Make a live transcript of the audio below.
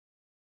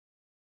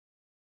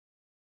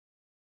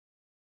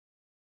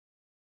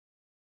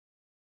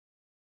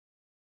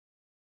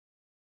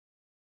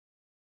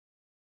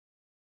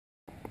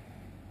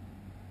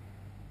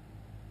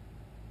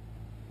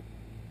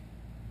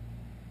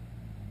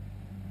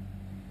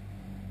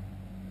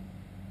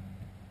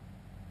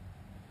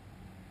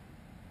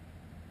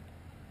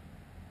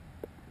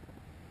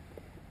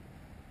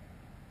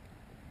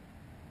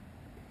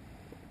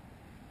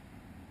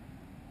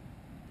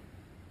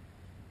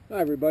Hi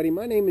everybody,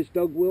 my name is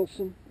Doug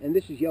Wilson and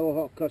this is Yellow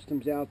Hawk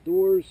Customs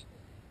Outdoors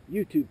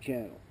YouTube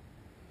channel.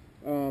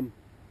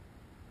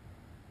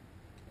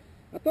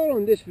 I thought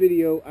on this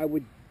video I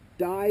would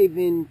dive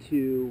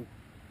into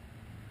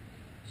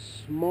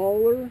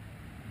smaller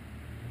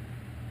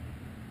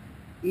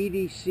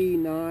EDC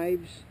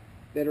knives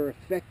that are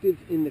effective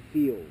in the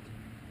field.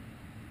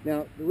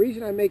 Now the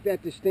reason I make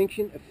that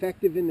distinction,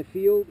 effective in the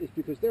field, is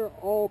because there are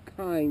all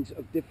kinds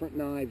of different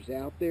knives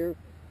out there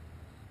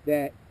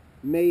that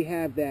may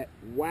have that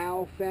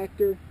wow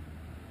factor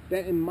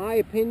that in my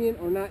opinion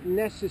are not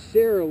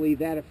necessarily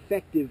that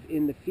effective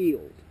in the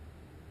field.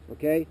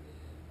 Okay,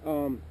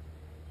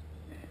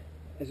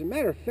 as a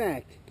matter of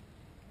fact,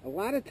 a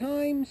lot of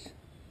times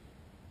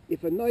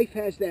if a knife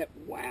has that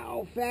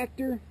wow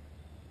factor,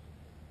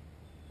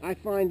 I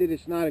find that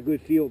it's not a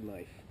good field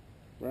knife,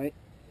 right?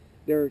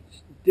 There are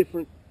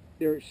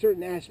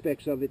certain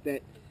aspects of it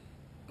that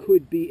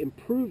could be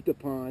improved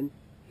upon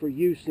for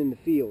use in the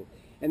field.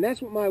 And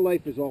that's what my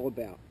life is all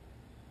about.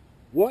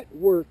 What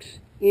works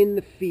in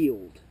the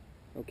field,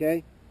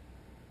 okay?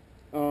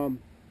 So,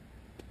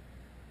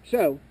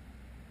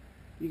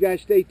 you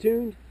guys stay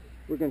tuned.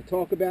 We're going to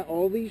talk about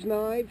all these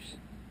knives.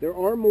 There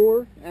are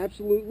more,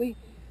 absolutely.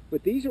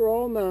 But these are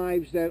all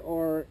knives that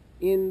are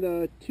in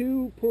the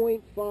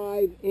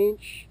 2.5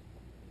 inch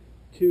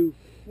to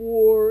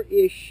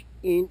 4-ish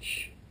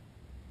inch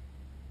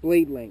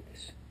blade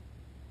lengths.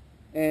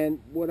 And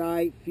what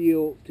I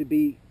feel to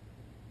be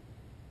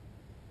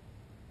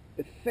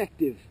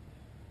effective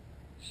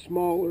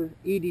smaller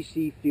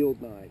EDC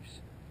field knives.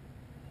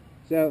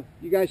 So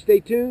you guys stay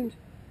tuned.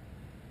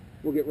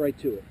 We'll get right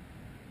to it.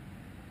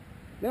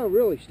 No,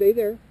 really, stay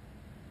there.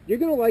 You're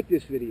going to like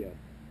this video.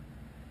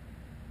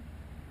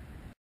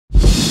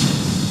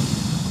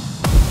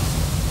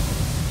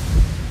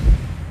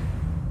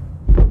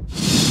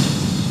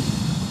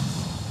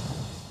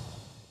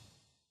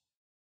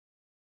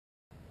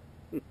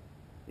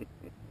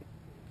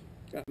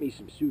 Got me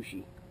some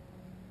sushi.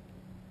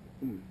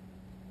 A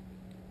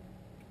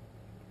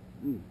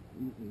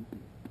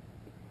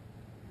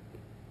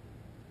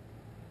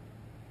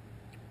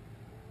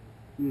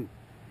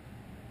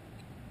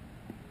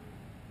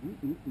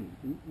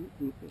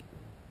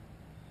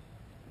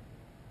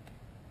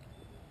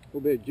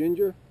little bit of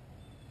ginger.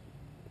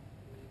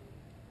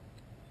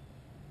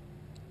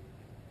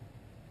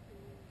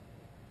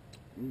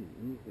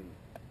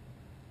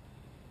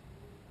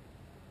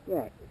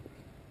 Right.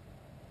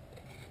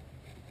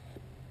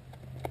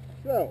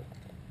 So,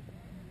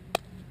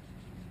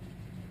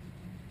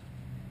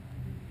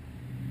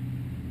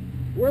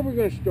 where are we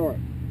going to start?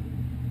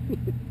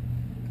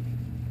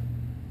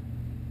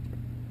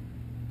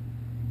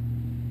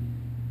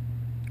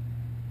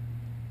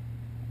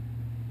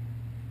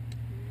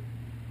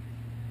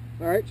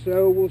 Alright,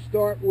 so we'll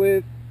start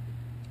with,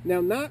 now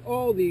not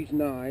all these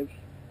knives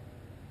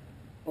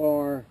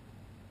are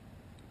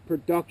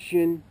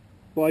production,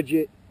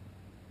 budget,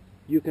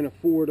 you can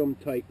afford them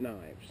type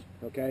knives,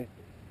 okay?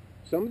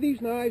 Some of these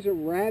knives are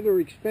rather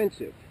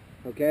expensive,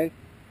 okay?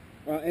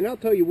 And I'll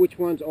tell you which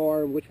ones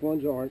are and which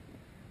ones aren't.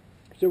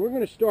 So we're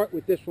going to start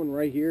with this one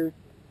right here.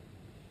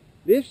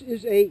 This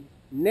is a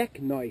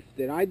neck knife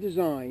that I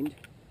designed,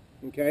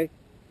 okay,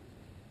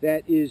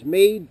 that is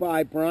made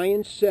by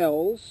Brian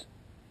Sells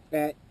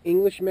at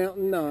English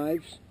Mountain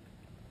Knives.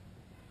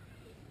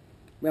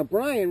 Now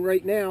Brian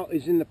right now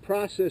is in the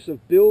process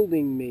of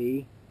building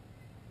me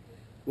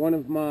one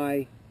of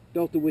my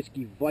Delta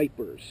Whiskey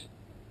Vipers.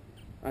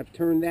 I've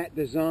turned that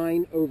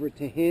design over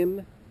to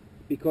him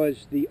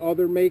because the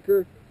other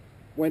maker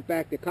went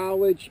back to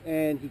college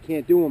and he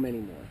can't do them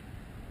anymore.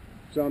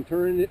 So I'm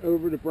turning it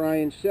over to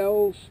Brian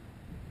Sells,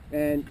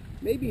 and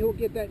maybe he'll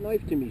get that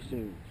knife to me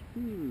soon.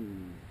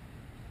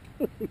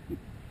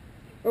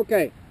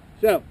 Okay,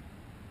 so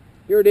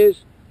here it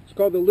is. It's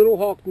called the Little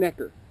Hawk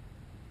Necker.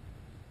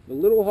 The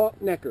Little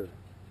Hawk Necker.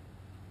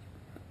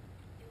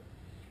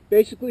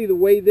 Basically the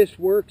way this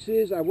works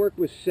is I work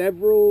with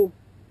several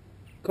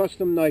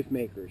custom knife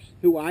makers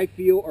who I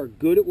feel are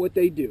good at what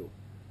they do,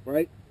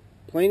 right?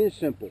 Plain and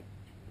simple.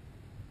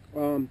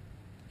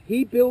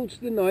 He builds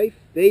the knife,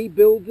 they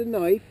build the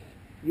knife,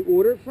 you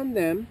order it from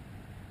them,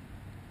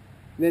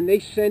 then they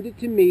send it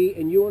to me,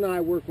 and you and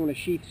I work on a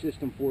sheath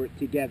system for it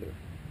together,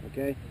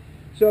 okay?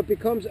 So it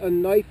becomes a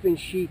knife and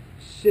sheath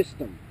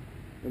system,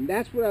 and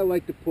that's what I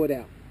like to put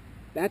out.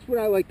 That's what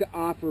I like to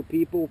offer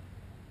people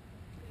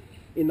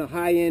in the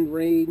high-end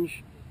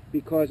range,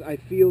 because I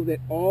feel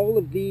that all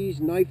of these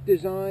knife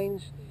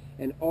designs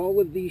and all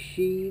of these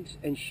sheaths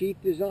and sheath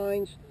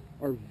designs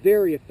are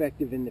very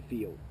effective in the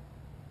field.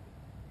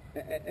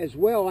 As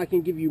well, I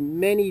can give you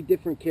many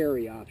different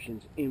carry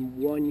options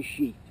in one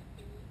sheath,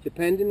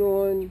 depending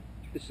on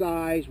the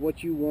size,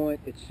 what you want,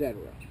 etc.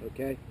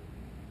 Okay?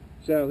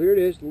 So here it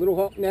is, Little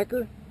Hawk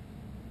Necker.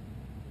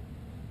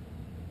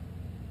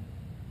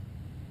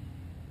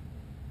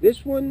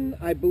 This one,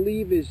 I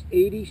believe, is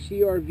 80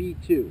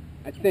 CRV2,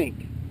 I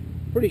think.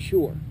 Pretty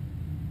sure.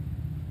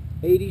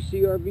 80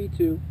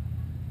 CRV2.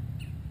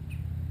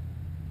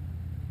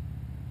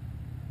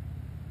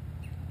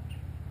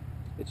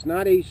 It's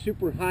not a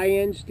super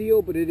high-end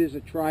steel, but it is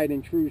a tried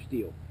and true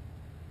steel.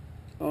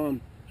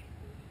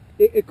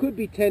 It could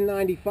be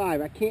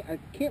 $10.95. I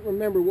can't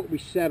remember what we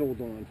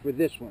settled on for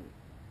this one.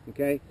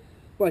 Okay,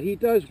 but he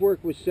does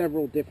work with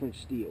several different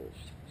steels.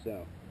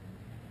 So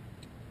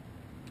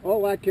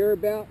all I care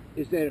about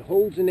is that it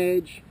holds an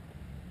edge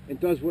and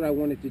does what I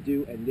want it to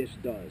do, and this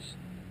does.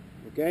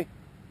 Okay,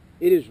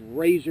 it is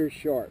razor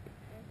sharp.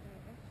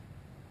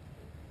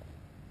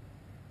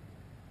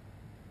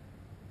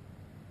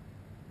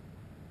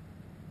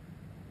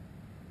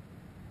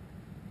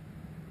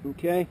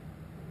 Okay,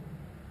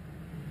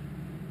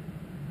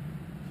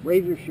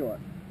 razor sharp.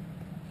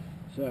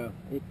 So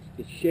it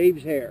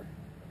shaves hair.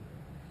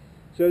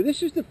 So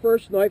this is the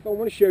first knife I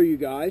want to show you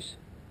guys.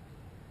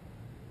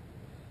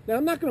 Now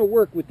I'm not going to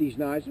work with these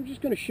knives. I'm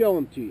just going to show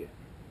them to you.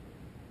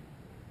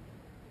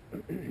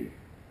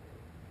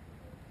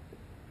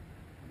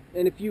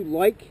 And if you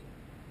like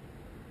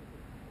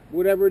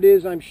whatever it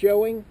is I'm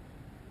showing,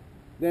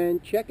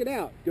 then check it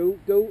out.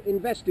 Go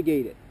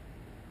investigate it.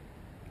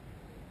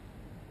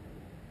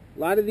 A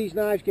lot of these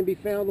knives can be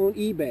found on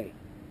eBay.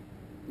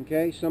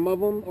 Okay, some of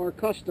them are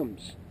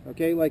customs.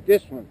 Okay, like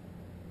this one.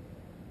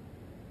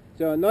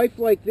 So a knife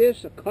like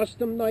this, a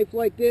custom knife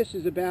like this,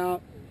 is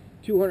about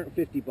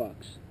 250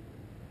 bucks.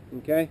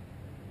 Okay,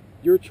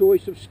 your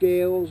choice of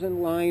scales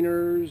and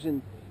liners,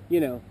 and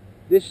you know,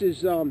 this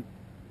is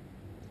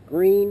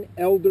green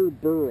elder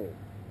burl,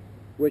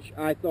 which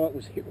I thought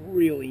was a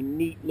really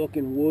neat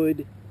looking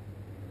wood,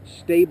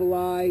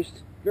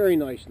 stabilized, very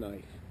nice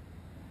knife.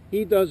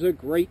 He does a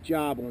great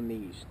job on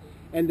these,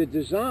 and the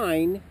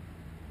design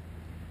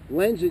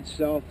lends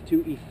itself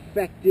to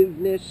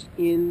effectiveness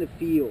in the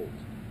field.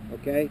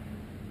 Okay,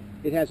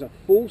 it has a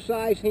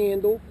full-size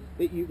handle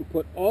that you can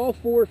put all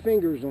 4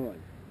 fingers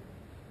on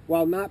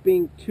while not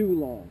being too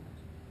long.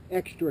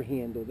 Extra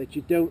handle that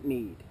you don't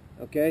need.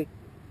 Okay,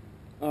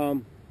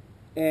 and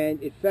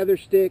it feather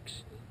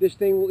sticks. This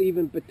thing will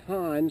even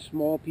baton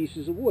small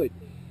pieces of wood,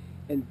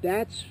 and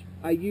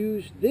I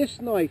use this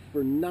knife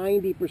for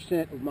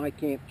 90% of my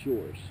camp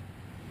chores.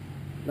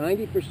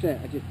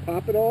 90%. I just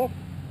pop it off,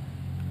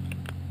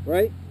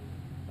 right?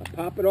 I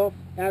pop it off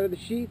out of the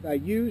sheath. I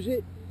use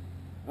it.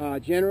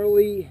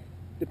 Generally,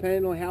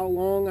 depending on how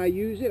long I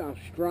use it, I'll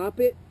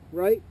strop it,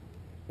 right?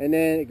 And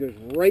then it goes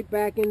right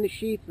back in the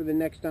sheath for the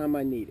next time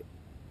I need it.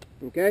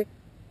 Okay?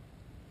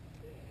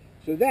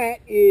 So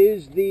that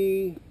is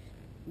the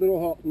Little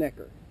Hawk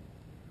Necker.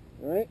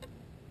 All right?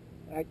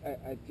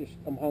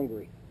 I'm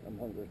hungry. I'm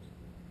hungry.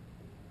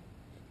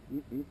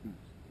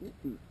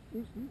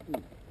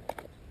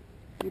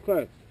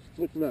 Okay,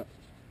 listen up.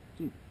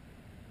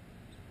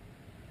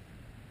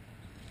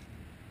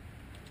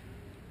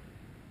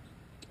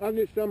 I'll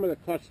get some of the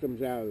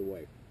customs out of the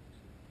way.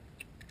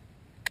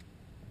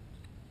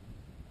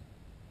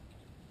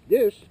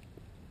 This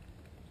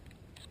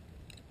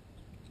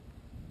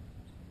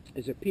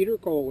is a Peter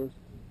Kohler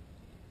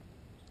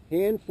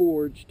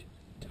hand-forged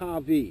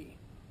Tavi.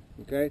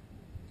 Okay?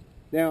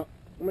 Now,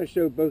 I'm going to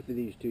show both of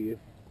these to you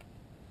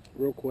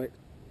real quick.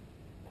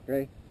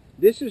 Okay?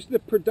 This is the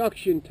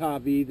production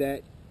Tavi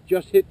that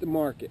just hit the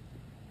market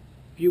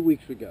a few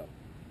weeks ago.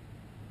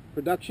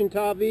 Production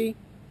Tavi,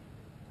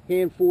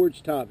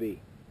 hand-forged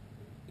Tavi.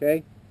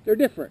 Okay? They're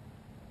different.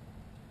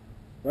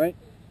 Right?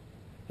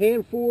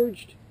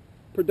 Hand-forged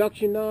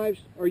production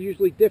knives are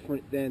usually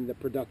different than the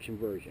production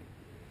version.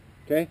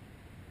 Okay?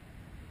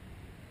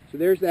 So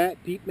there's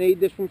that. Pete made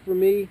this one for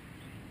me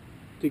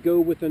to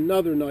go with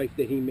another knife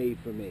that he made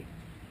for me.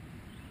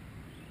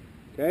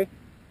 Okay?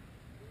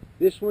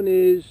 This one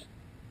is,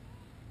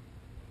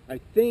 I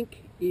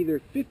think,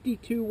 either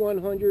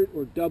 52-100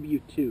 or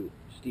W2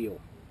 steel.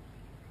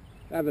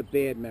 I have a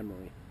bad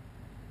memory.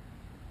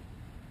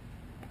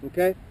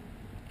 Okay?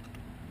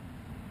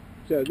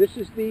 So this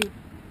is the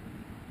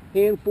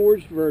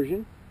hand-forged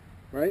version,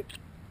 right?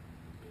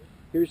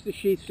 Here's the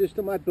sheath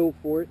system I built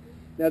for it.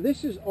 Now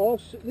this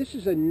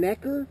is a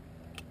necker,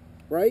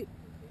 right?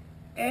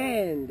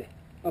 And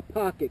a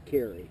pocket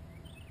carry.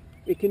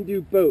 It can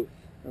do both,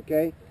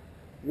 okay?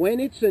 When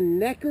it's a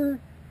necker,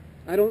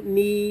 I don't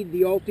need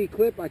the ulti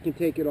clip. I can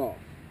take it off,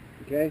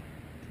 okay?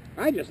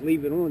 I just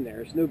leave it on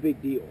there. It's no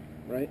big deal,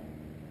 right?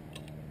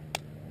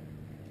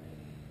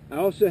 I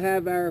also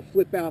have our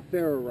flip-out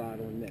ferro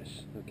rod on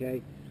this,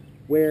 okay?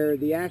 Where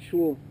the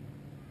actual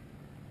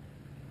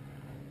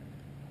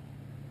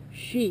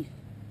sheath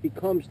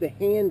becomes the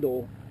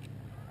handle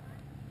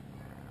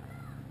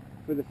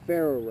for the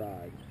ferro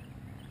rod.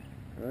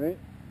 All right?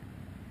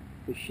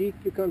 The sheath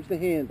becomes the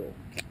handle.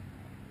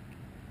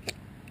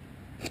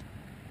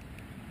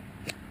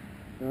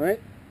 All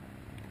right?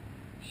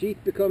 Sheath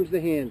becomes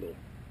the handle.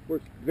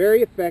 Works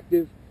very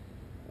effective.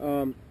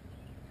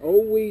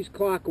 Always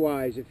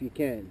clockwise if you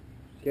can.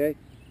 Okay?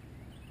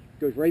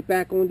 Goes right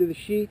back onto the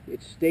sheath.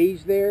 It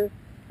stays there.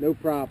 No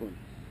problem.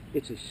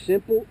 It's a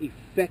simple,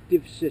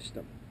 effective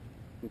system.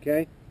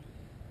 Okay?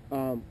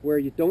 Where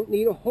you don't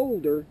need a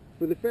holder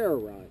for the ferro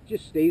rod. It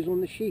just stays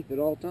on the sheath at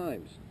all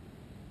times.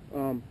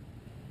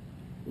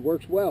 It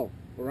works well,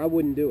 or I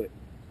wouldn't do it.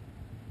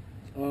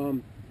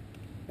 And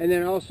And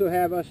then I also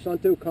have a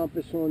Sunto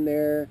compass on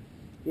there,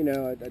 you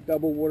know, a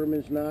double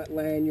waterman's knot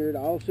lanyard. I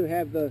also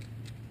have the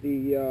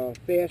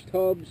fast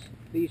hubs,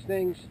 these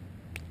things,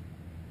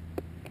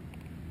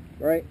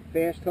 right?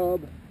 Fast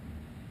hub.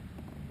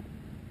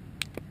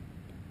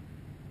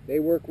 They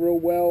work real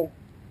well.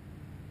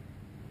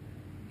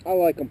 I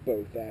like them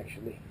both,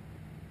 actually.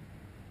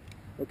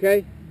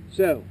 Okay,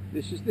 so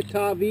this is the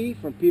Tavi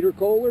from Peter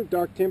Kohler,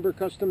 Dark Timber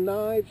Custom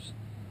Knives.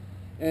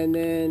 And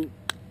then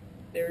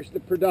there's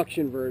the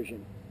production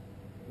version,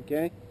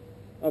 okay,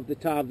 of the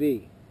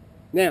Tavi.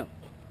 Now,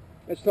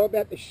 let's talk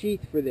about the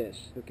sheath for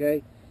this,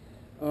 okay?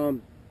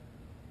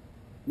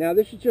 Now,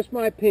 this is just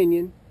my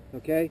opinion,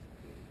 okay?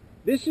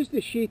 This is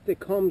the sheath that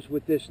comes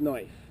with this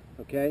knife,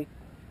 okay?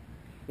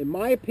 In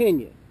my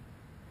opinion,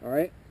 all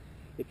right,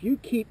 if you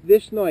keep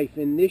this knife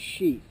in this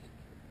sheath,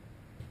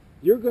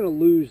 you're going to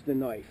lose the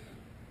knife,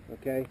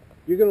 okay?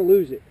 You're going to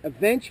lose it.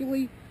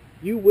 Eventually,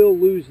 you will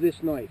lose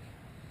this knife.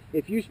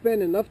 If you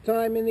spend enough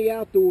time in the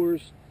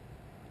outdoors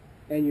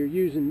and you're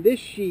using this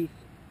sheath,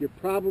 you're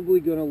probably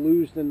going to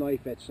lose the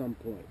knife at some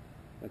point,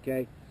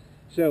 okay?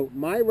 So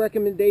my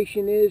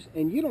recommendation is,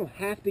 and you don't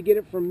have to get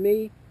it from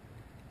me,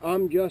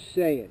 I'm just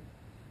saying,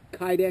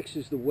 KYDEX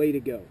is the way to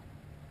go,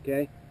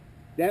 okay?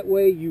 That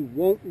way you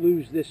won't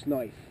lose this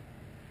knife,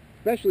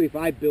 especially if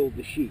I build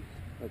the sheath,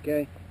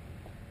 okay?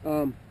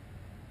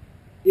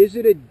 Is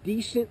it a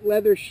decent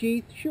leather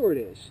sheath? Sure it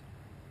is.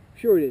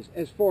 Sure it is,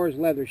 as far as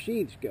leather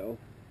sheaths go.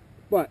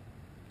 But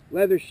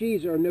leather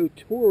sheaths are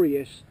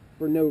notorious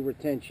for no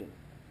retention.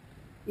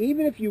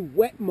 Even if you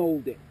wet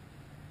mold it,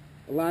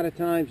 a lot of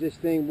times this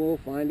thing will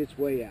find its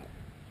way out.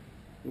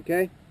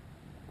 Okay?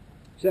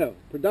 So,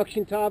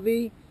 production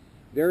Tavi,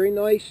 very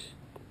nice,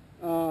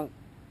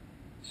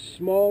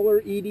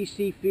 smaller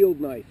EDC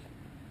field knife.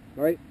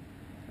 Right?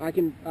 I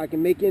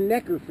can make you a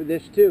necker for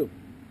this too.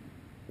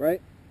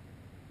 Right?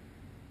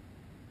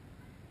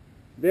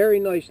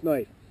 Very nice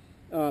knife.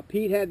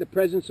 Pete had the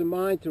presence of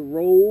mind to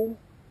roll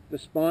the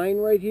spine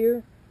right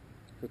here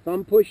for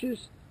thumb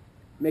pushes.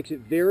 Makes it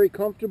very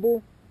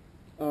comfortable.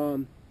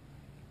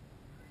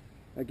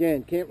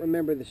 Again, can't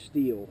remember the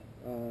steel.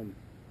 I'm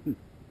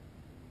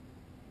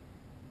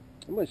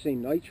going to say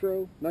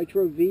Nitro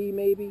V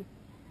maybe.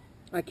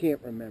 I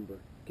can't remember.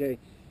 Okay,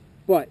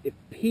 but if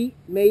Pete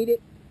made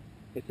it,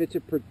 if it's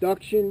a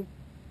production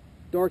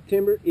dark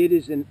timber, it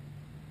is an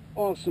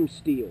awesome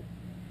steel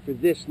for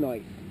this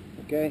knife.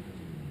 Okay,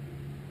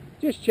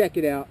 just check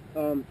it out.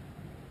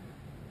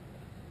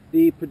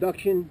 The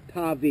production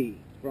Tavi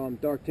from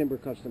Dark Timber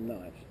Custom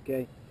Knives.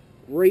 Okay,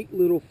 great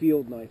little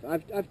field knife.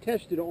 I've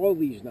tested all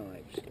these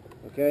knives.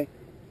 Okay,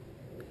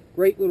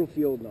 great little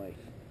field knife.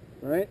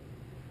 All right.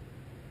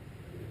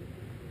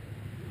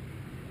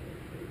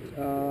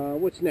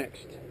 What's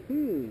next?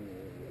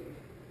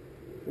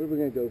 What are we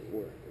going to go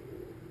for?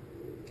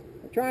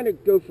 I'm trying to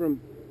go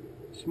from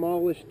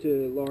smallest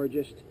to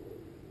largest.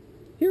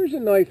 Here's a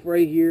knife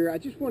right here. I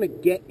just want to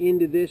get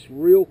into this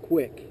real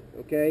quick.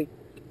 Okay.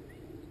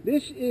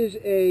 This is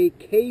a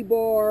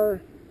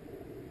K-bar.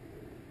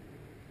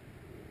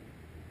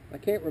 I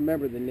can't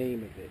remember the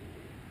name of it.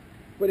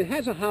 But it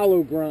has a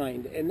hollow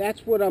grind, and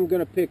that's what I'm going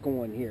to pick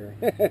on here.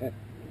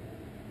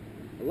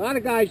 A lot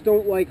of guys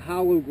don't like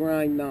hollow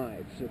grind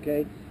knives,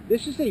 okay?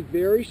 This is a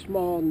very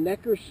small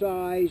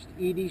necker-sized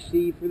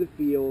EDC for the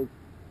field.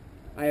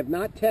 I have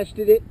not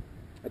tested it.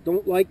 I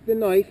don't like the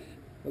knife,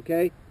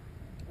 okay?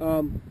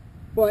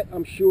 But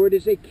I'm sure it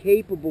is a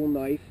capable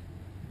knife.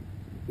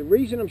 The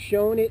reason I'm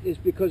showing it is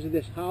because of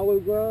this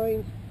hollow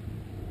grind.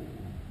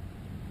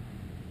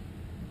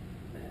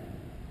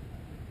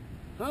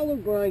 Hollow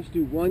grinds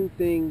do one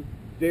thing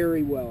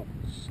very well: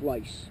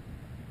 slice.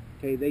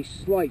 Okay, they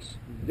slice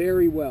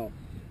very well,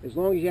 as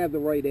long as you have the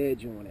right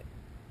edge on it.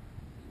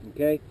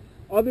 Okay,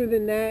 other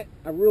than that,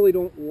 I really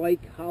don't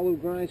like hollow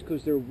grinds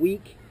because they're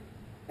weak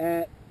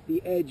at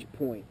the edge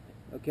point.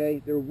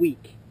 Okay, they're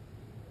weak.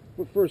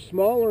 But for a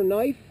smaller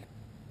knife,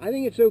 I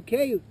think it's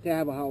okay to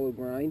have a hollow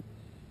grind.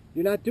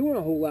 You're not doing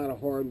a whole lot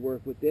of hard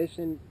work with this,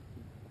 and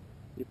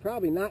you're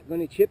probably not going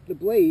to chip the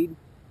blade,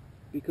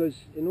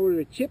 because in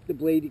order to chip the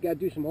blade, you got to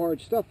do some hard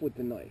stuff with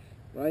the knife,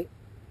 right?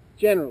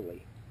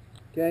 Generally,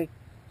 okay?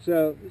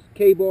 So, this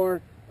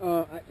K-bar,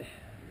 I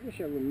wish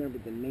I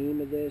remembered the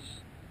name of this.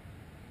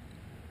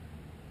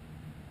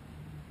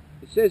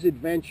 It says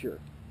Adventure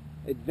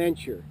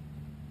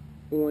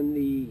on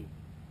the...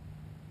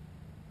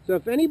 So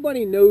if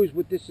anybody knows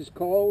what this is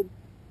called,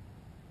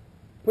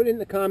 put it in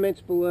the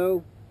comments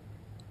below.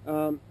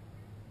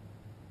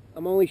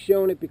 I'm only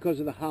showing it because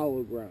of the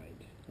hollow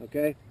grind,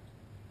 okay?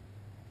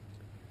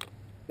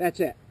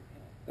 That's it,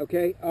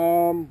 okay?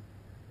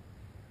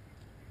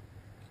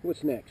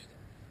 What's next?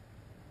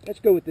 Let's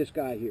go with this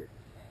guy here.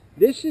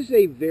 This is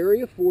a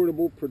very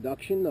affordable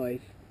production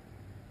knife.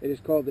 It is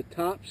called the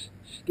Tops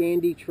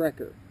Scandi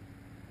Trekker,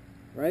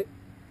 right?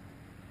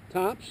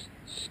 Tops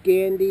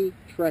Scandi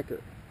Trekker.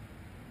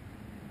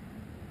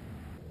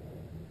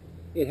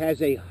 It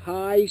has a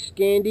high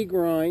Scandi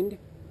grind,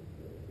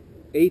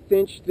 1/8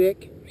 inch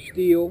thick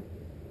steel,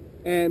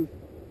 and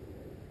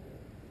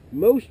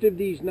Most of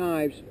these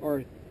knives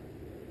are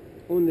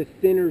on the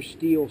thinner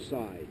steel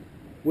side,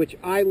 which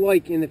I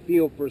like in the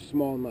field for a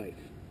small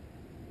knife.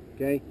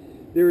 Okay?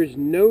 There is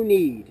no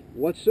need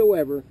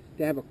whatsoever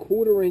to have a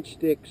 1/4 inch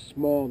thick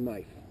small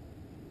knife.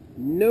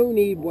 No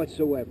need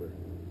whatsoever.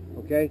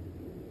 Okay?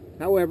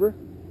 However,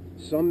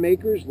 some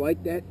makers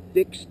like that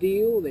thick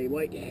steel. They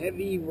like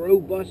heavy,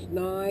 robust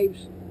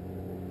knives.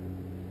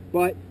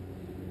 But,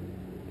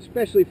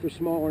 especially for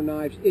smaller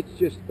knives, it's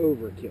just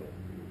overkill.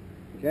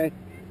 Okay?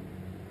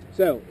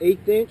 So,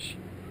 1/8 inch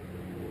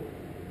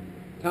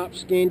top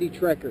Scandi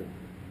Trekker.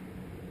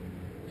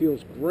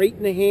 Feels great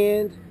in the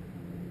hand.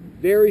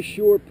 Very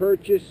sure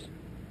purchase.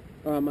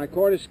 My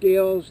Carta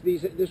scales,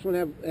 this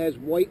one has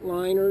white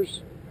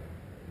liners.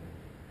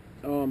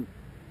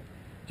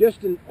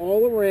 Just an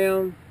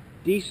all-around,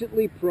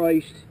 decently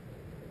priced,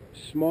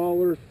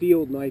 smaller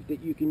field knife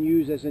that you can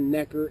use as a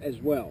necker as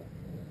well,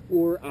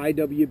 or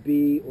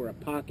IWB, or a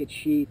pocket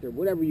sheath, or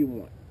whatever you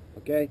want.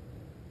 Okay,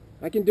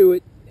 I can do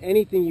it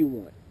anything you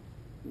want.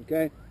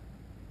 Okay.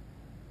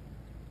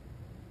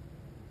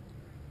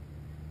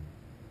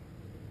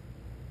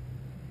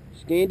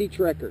 Scandi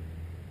Trekker.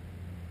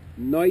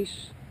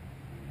 Nice,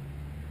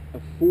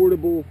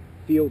 affordable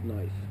field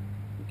knife.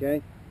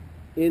 Okay,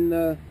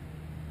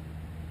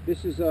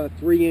 this is a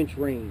 3-inch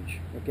range.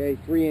 Okay,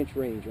 3-inch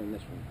range on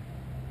this one.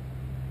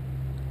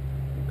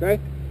 Okay,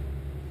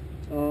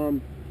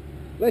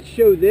 let's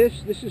show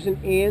this. This is an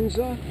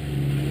Anza.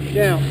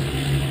 Now,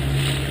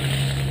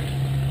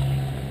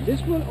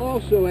 this one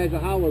also has a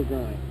hollow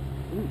grind.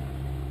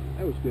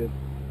 That was good.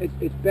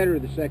 It's better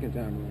the second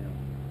time around.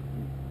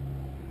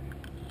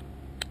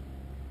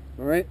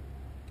 All right.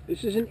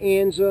 This is an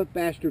Anza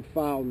bastard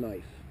file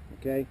knife,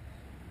 okay?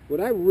 What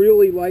I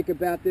really like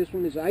about this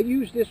one is I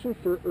use this one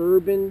for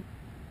urban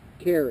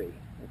carry,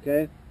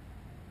 okay?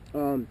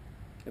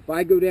 If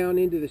I go down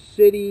into the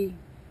city,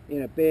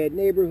 in a bad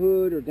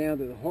neighborhood, or down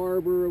to the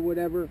harbor or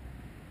whatever,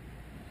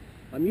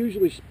 I'm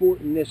usually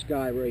sporting this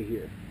guy right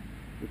here,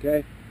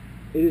 okay?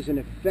 It is an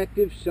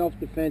effective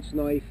self-defense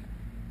knife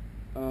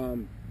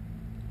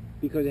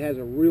because it has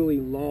a really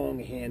long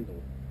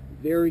handle.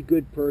 Very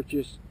good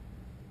purchase.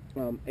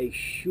 A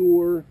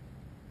sure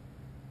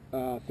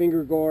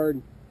finger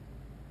guard.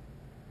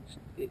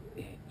 It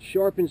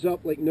sharpens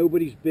up like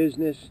nobody's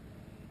business.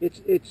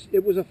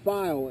 It was a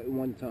file at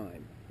one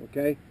time.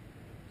 Okay,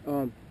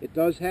 it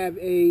does have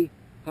a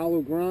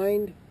hollow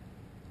grind,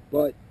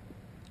 but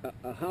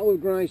a hollow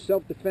grind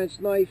self-defense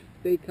knife,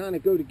 they kind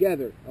of go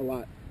together a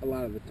lot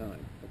of the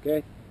time.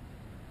 Okay,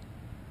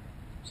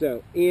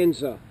 so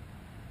Anza.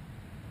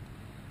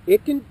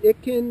 It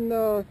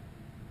can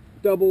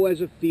double as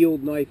a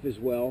field knife as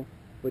well,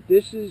 but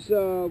this is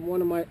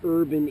one of my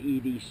urban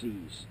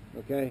EDCs.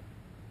 Okay,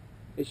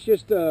 it's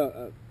just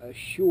a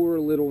sure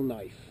little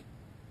knife.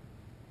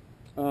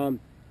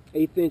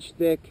 1/8 inch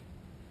thick,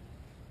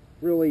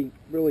 really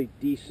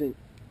decent.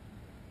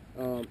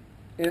 And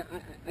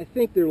I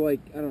think they're like,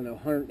 I don't know,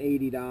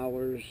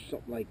 $180,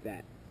 something like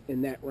that,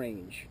 in that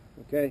range.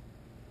 Okay,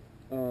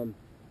 so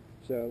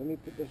let me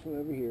put this one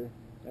over here.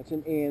 That's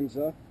an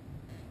Anza.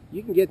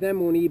 You can get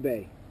them on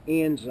eBay.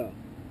 Anza.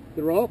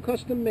 They're all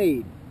custom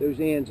made, those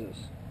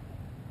Anzas,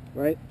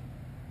 right?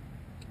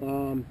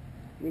 Let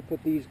me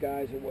put these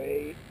guys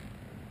away.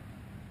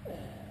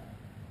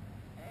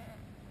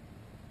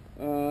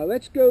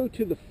 Let's go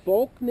to the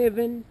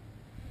Falkniven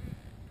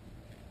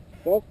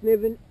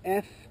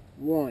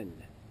F1.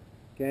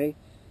 Okay,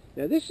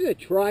 now this is a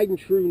tried and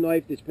true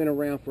knife that's been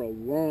around for a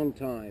long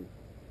time.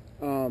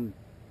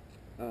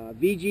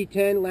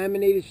 VG10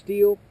 laminated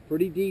steel,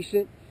 pretty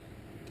decent.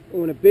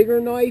 On a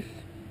bigger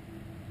knife,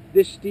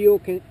 this steel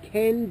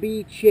can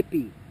be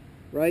chippy,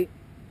 right?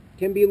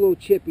 Can be a little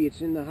chippy. It's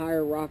in the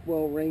higher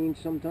Rockwell range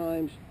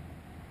sometimes.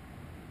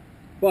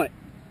 But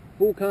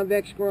full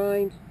convex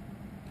grind.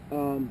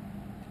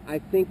 I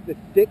think the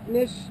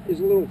thickness is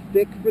a little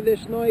thick for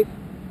this knife.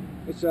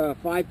 It's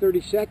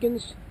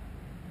 5/32,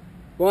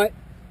 but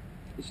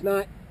it's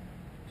not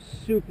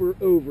super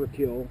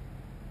overkill.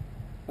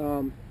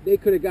 They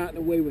could have gotten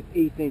away with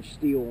 1/8 inch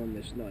steel on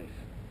this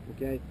knife,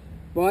 okay?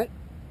 But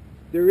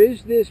there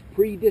is this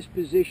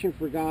predisposition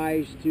for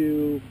guys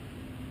to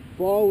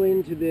fall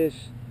into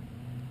this.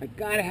 I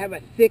gotta have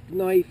a thick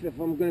knife if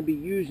I'm going to be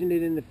using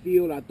it in the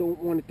field. I don't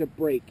want it to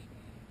break.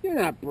 You're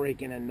not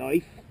breaking a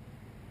knife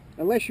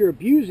unless you're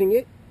abusing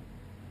it,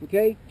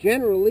 okay?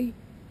 Generally,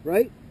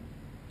 right?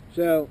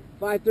 So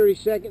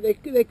 5/32,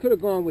 they could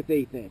have gone with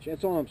 1/8 inch.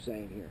 That's all I'm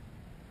saying here.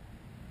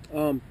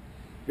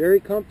 Very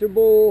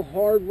comfortable,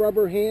 hard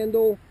rubber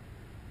handle,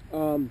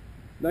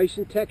 nice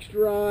and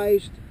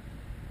texturized,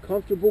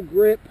 comfortable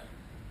grip,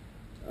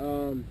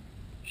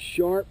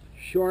 sharp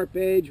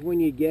edge when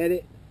you get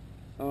it.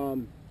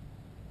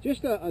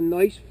 Just a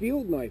nice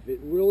field knife. It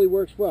really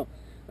works well.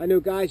 I know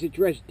guys that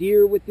dress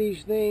deer with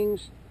these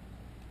things,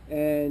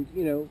 and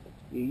you know,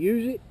 you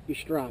use it, you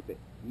strop it.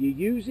 You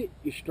use it,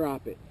 you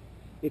strop it.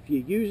 If you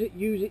use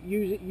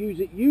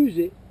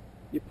it,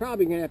 you're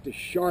probably gonna have to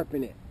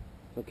sharpen it,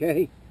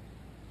 okay?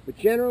 But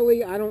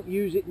generally, I don't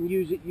use it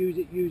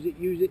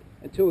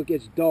until it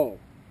gets dull.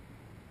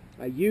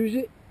 I use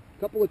it a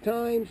couple of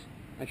times,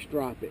 I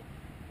strop it.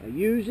 I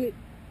use it,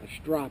 I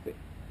strop it.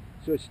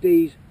 So it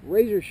stays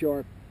razor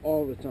sharp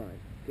all the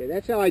time. Okay,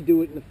 that's how I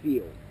do it in the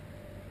field.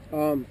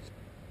 A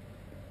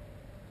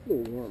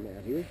little warm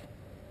out here.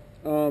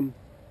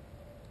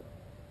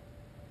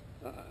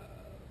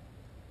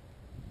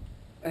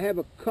 I have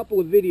a couple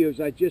of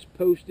videos I just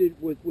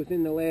posted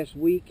within the last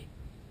week.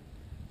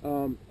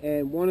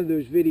 And one of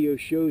those videos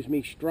shows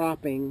me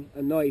stropping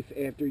a knife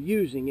after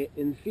using it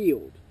in the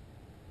field.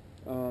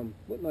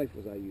 What knife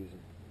was I using?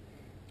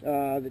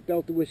 The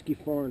Delta Whiskey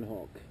Foreign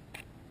Hawk.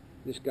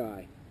 This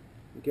guy.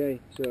 Okay,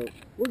 so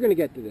we're going to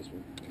get to this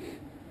one.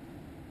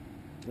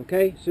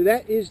 Okay, so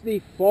that is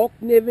the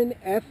Falkniven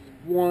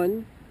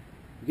F1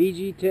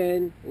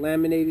 VG10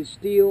 laminated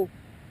steel.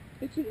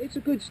 It's a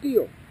good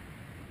steel.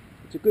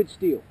 It's a good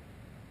steel.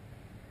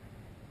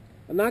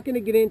 I'm not going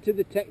to get into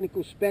the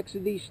technical specs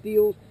of these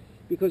steels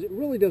because it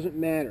really doesn't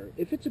matter.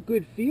 If it's a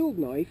good field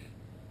knife,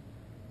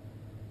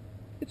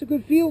 it's a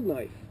good field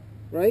knife,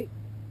 right?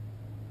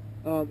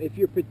 If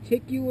you're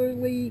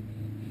particularly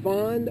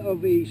fond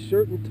of a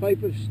certain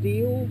type of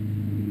steel,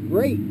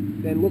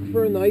 great. Then look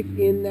for a knife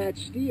in that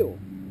steel.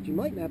 But you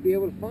might not be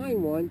able to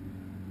find one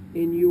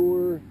in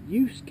your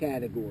use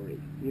category.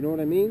 You know what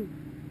I mean?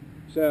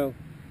 So,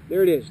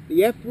 there it is.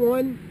 The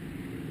F1,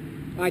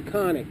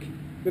 iconic.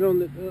 Been on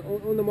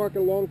the market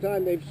a long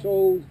time. They've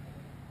sold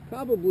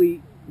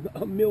probably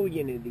 1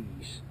 million of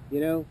these, you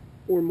know,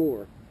 or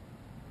more.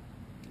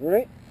 All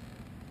right?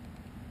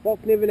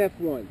 Falkniven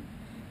F1.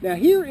 Now,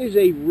 here is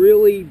a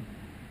really...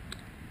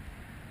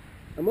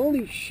 I'm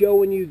only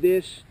showing you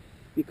this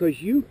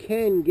because you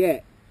can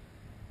get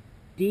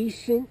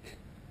decent,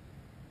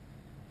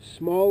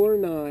 smaller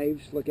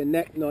knives, like a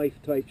neck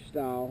knife type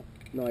style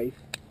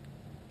knife,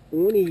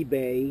 on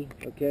eBay,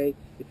 okay,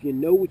 if you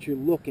know what you're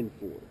looking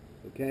for,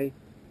 okay?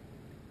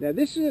 Now,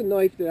 this is a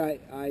knife that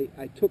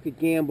I took a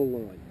gamble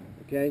on,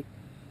 okay?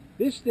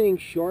 This thing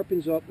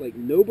sharpens up like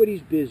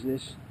nobody's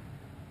business,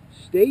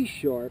 stays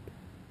sharp,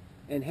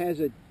 and has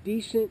a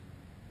decent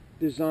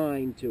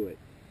design to it.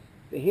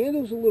 The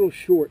handle's a little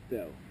short,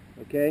 though,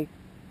 okay?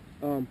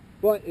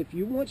 But if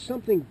you want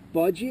something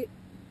budget,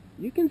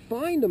 you can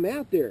find them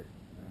out there,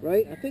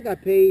 right? I think I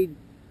paid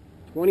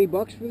 20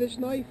 bucks for this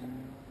knife.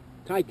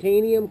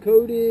 Titanium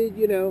coated,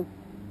 you know,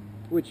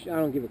 which I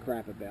don't give a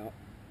crap about.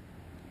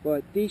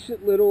 But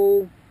decent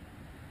little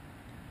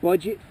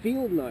budget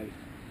field knife.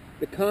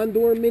 The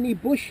Condor Mini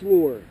Bush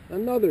Lure,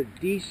 another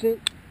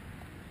decent,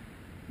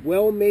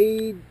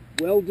 well-made,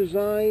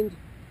 well-designed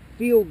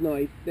field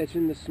knife that's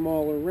in the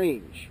smaller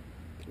range.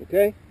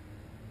 Okay?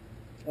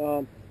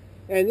 And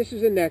this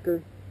is a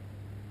necker.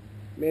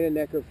 Made a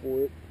necker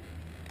for it.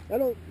 I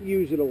don't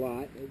use it a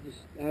lot.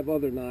 I have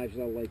other knives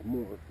that I like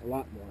more, a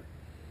lot more.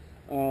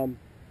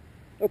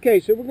 Okay,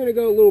 so we're going to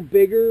go a little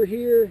bigger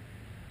here.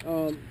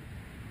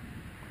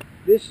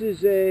 This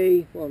is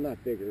a, well,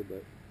 not bigger,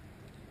 but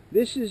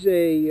this is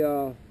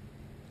a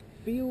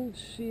Field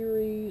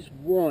Series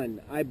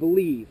 1, I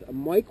believe. A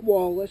Mike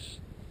Wallace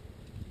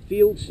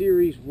Field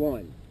Series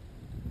 1.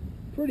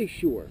 Pretty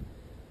sure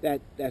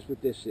that's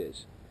what this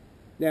is.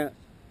 Now,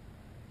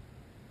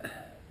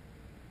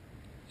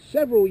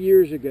 several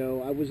years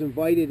ago, I was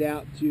invited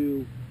out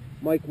to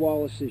Mike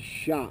Wallace's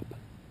shop,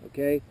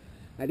 okay?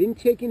 I didn't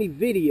take any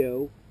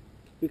video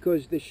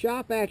because the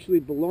shop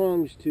actually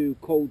belongs to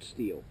Cold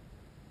Steel,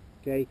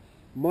 okay?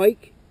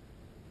 Mike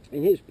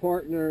and his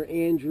partner,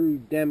 Andrew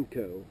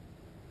Demko,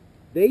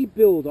 they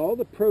build all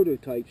the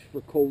prototypes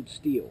for Cold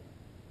Steel,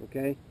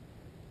 okay?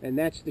 And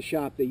that's the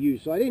shop they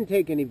use. So I didn't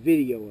take any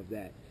video of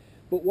that.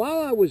 But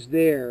while I was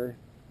there,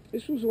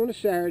 this was on a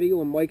Saturday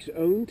on Mike's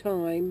own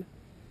time,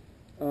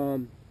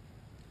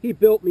 he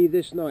built me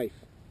this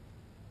knife.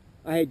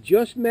 I had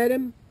just met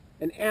him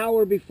an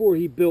hour before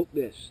he built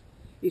this.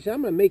 He said,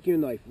 I'm going to make you a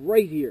knife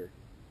right here.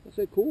 I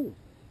said, cool.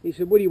 He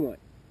said, what do you want?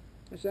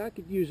 I said, I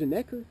could use a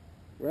necker,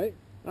 right?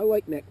 I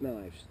like neck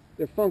knives.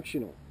 They're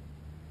functional.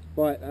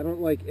 But I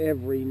don't like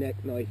every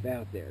neck knife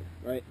out there,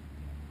 right?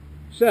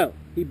 So,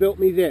 he built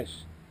me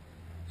this.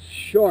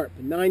 Sharp,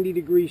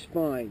 90-degree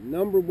spine.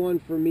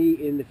 #1 for me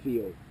in the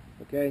field,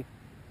 okay?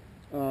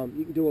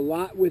 You can do a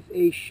lot with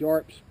a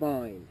sharp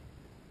spine.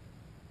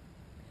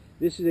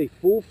 This is a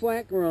full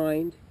flat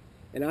grind,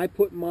 and I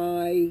put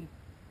my,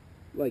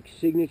 like,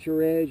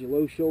 signature edge,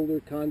 low shoulder,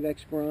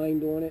 convex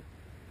grind on it.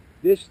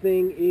 This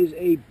thing is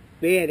a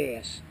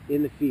badass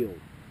in the field.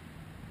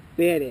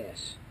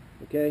 Badass,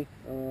 okay?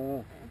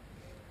 You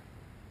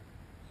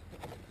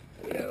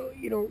know,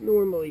 you don't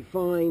normally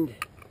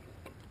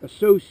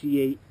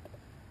associate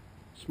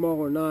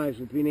smaller knives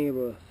with being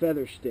able to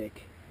feather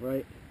stick,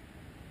 right?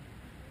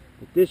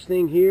 But this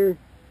thing here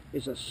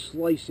is a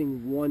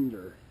slicing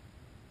wonder.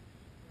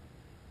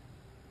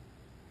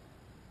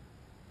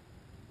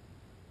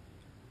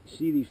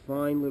 See these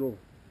fine little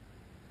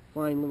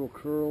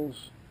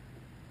curls?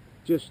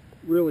 Just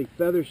really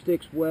feather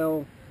sticks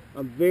well.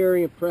 I'm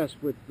very impressed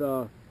with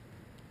the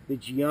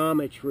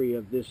geometry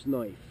of this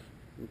knife,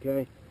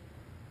 okay?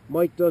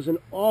 Mike does an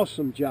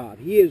awesome job.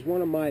 He is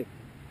one of my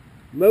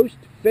most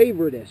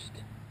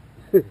favoritist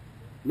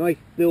knife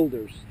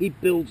builders. He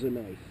builds a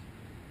knife.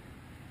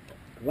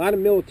 A lot of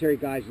military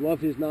guys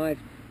love his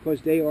knives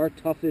because they are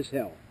tough as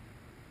hell.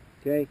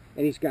 Okay?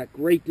 And he's got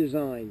great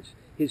designs.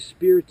 His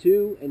Spear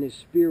 2 and his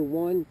Spear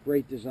 1,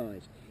 great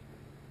designs.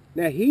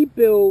 Now, he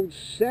builds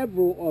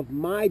several of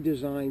my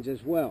designs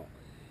as well.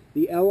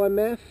 The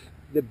LMF,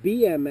 the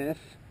BMF,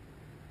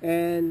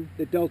 and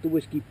the Delta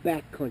Whiskey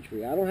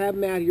Backcountry. I don't have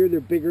them out here. They're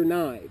bigger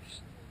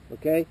knives.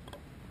 Okay?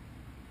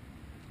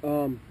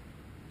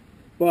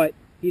 But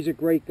he's a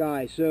great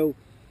guy. So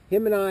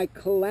him and I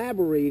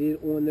collaborated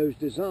on those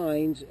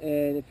designs.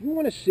 And if you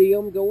want to see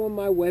them, go on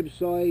my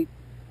website.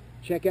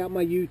 Check out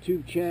my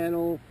YouTube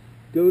channel.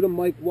 Go to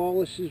Mike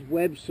Wallace's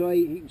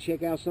website. You can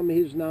check out some of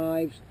his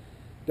knives.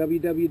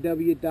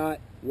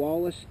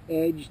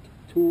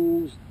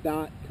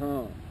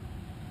 www.wallaceedgedtools.com.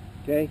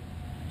 Okay?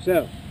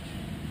 So,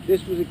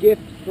 this was a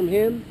gift from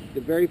him the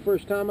very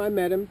first time I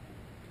met him.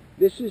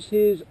 This is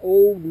his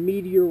old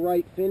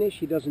meteorite finish.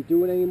 He doesn't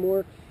do it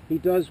anymore. He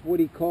does what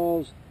he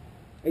calls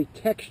a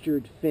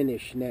textured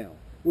finish now,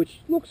 which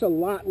looks a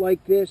lot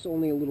like this,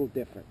 only a little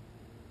different.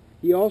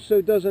 He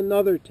also does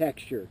another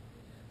texture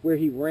where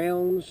he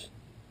rounds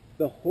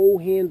the whole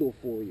handle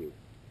for you,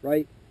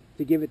 right?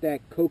 To give it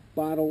that Coke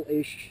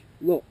bottle-ish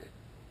look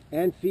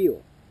and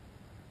feel.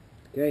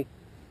 Okay?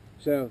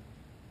 So,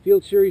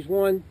 Field Series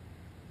 1,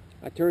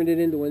 I turned it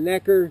into a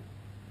necker.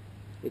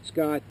 It's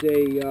got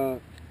a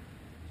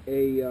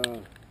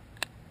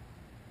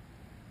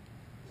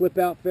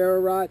flip-out ferro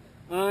rod.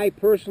 I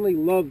personally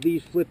love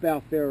these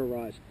flip-out ferro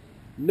rods.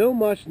 No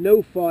muss,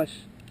 no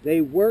fuss.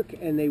 They work,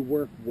 and they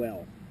work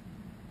well.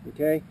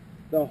 Okay?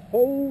 The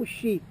whole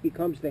sheath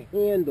becomes the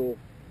handle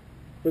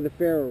for the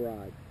ferro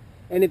rod.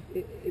 And if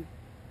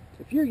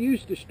you're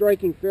used to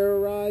striking ferro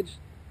rods,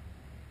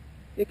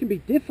 it can be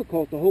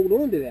difficult to hold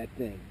on to that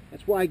thing.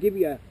 That's why I give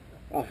you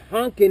a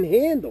honking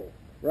handle,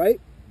 right?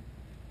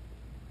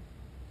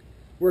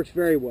 Works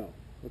very well,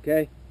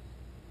 okay?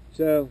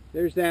 So,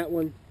 there's that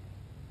one.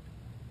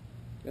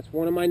 That's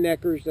one of my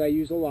neckers that I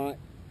use a lot.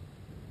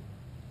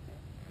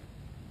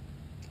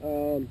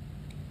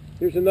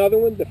 There's another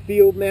one, the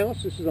Field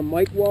Mouse. This is a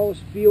Mike Wallace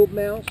Field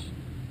Mouse.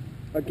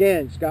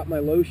 Again, it's got my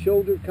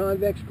low-shouldered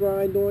convex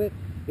grind on it.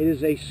 It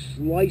is a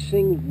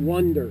slicing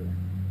wonder,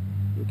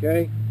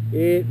 okay?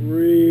 It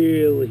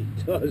really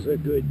does a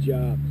good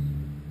job.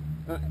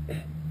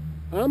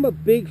 I'm a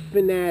big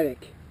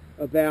fanatic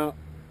about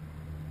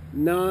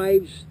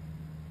knives.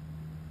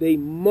 They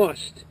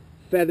must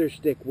feather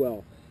stick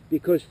well,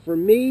 because for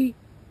me,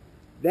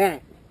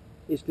 that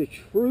is the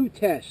true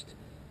test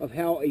of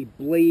how a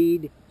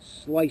blade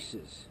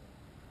slices.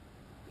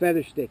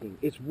 Feather sticking.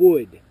 It's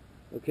wood,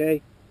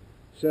 okay?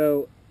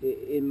 So,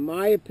 in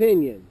my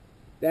opinion,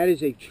 that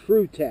is a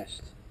true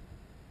test.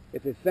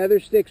 If it feather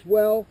sticks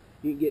well,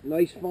 you can get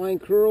nice fine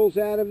curls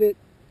out of it.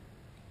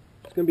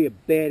 It's going to be a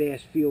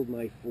badass field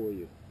knife for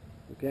you,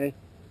 okay?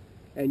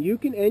 And you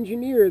can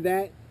engineer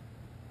that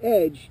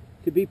edge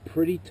to be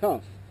pretty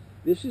tough.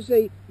 This is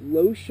a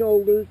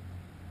low-shouldered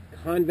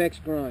convex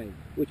grind,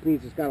 which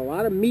means it's got a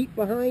lot of meat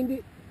behind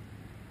it,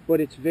 but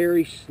it's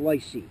very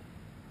slicey,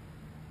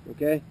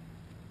 okay?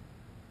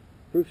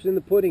 Proof's in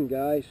the pudding,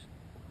 guys.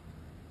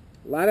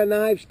 A lot of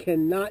knives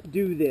cannot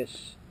do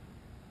this.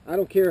 I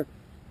don't care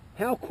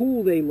how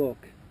cool they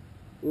look.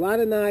 A lot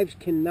of knives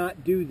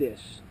cannot do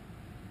this.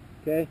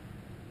 Okay?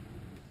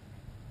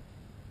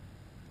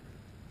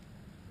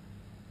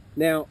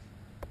 Now,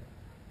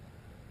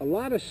 a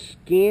lot of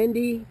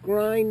Scandi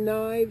grind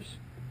knives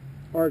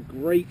are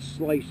great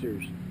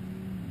slicers.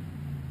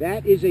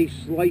 That is a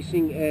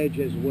slicing edge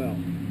as well.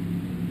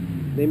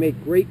 They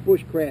make great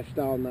bushcraft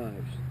style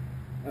knives.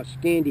 A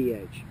Scandi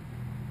edge.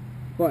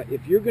 But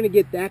if you're going to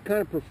get that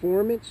kind of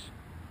performance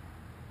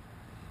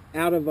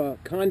out of a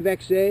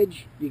convex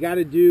edge, you got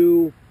to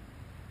do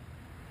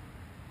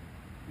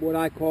what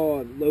I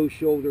call a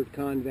low-shouldered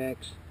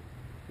convex,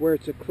 where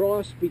it's a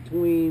cross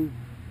between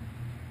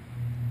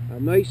a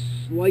nice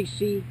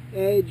slicey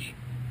edge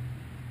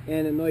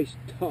and a nice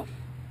tough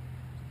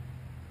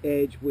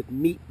edge with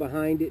meat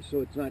behind it,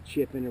 so it's not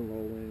chipping and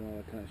rolling and all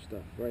that kind of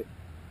stuff, right?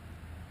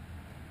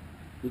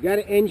 You got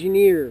to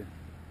engineer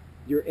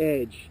your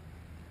edge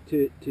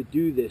to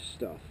do this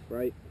stuff,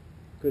 right?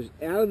 Because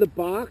out of the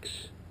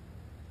box,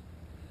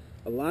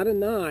 a lot of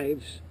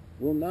knives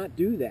will not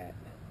do that.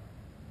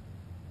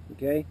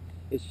 Okay?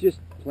 It's just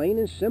plain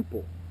and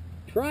simple.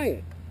 Try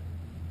it.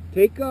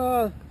 Take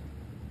a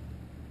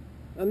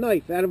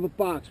knife out of a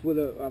box with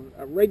a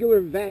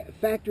regular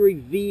factory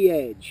V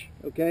edge,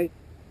 okay?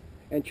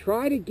 And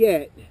try to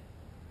get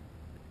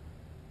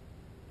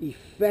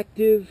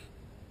effective,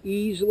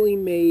 easily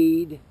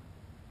made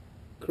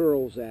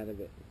curls out of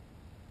it.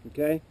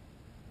 Okay?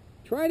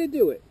 Try to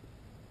do it.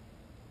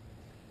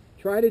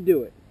 Try to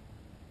do it.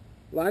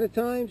 A lot of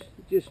times,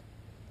 it just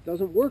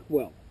doesn't work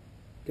well.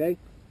 Okay?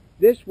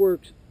 This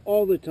works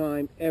all the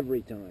time,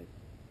 every time.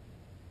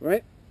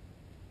 Right?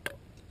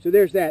 So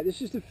there's that.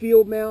 This is the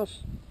Field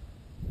Mouse.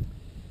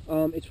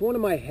 It's one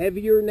of my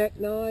heavier neck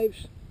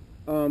knives.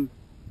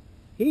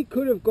 He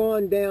could have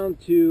gone down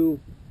to,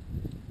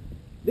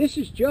 this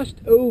is just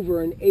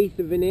over 1/8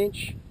 of an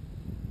inch.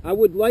 I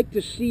would like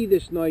to see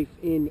this knife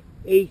in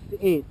 1/8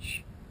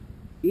 inch,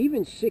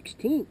 even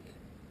 1/16.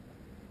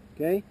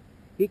 Okay?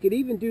 He could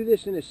even do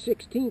this in a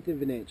 1/16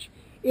 of an inch,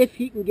 if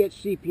he can get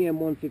CPM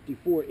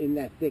 154 in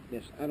that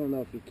thickness. I don't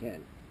know if he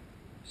can.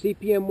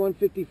 CPM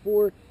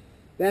 154,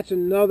 that's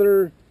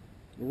another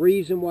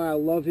reason why I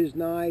love his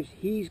knives.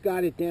 He's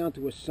got it down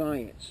to a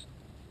science.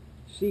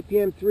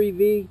 CPM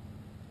 3V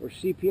or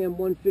CPM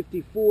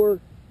 154,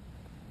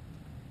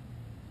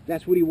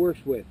 that's what he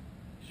works with.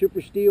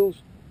 Super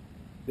steels,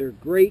 they're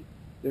great.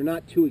 They're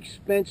not too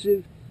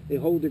expensive. They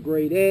hold a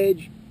great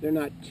edge. They're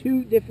not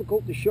too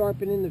difficult to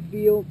sharpen in the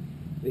field.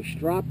 They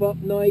strop up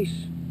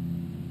nice,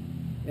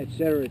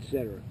 etc.,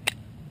 etc.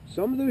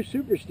 Some of those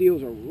super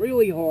steels are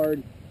really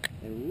hard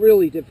and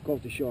really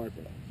difficult to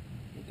sharpen.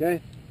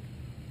 Okay?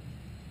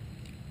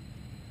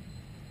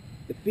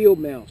 The Field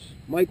Mouse,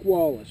 Mike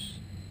Wallace.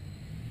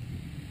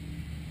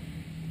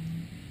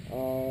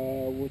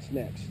 What's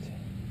next?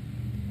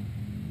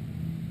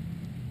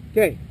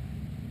 Okay.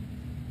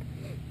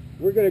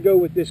 We're going to go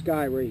with this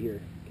guy right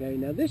here. Okay,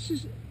 now this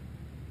is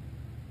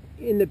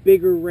in the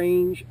bigger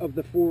range of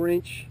the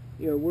 4-inch.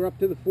 You know, we're up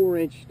to the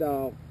 4-inch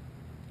style,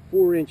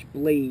 4-inch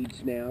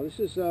blades now. This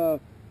is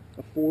a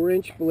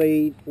 4-inch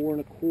blade, 4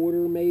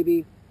 1/4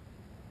 maybe.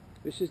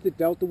 This is the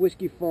Delta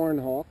Whiskey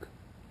Farnhawk,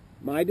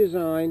 my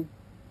design.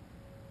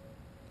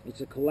 It's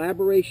a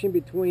collaboration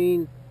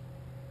between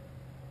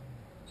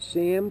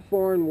Sam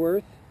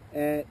Farnworth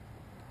at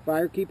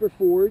Firekeeper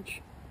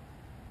Forge,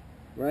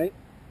 right,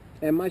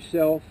 and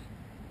myself.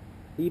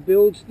 He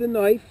builds the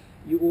knife,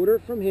 you order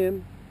it from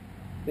him,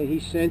 then he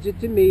sends it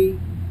to me,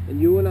 and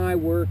you and I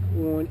work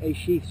on a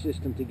sheath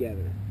system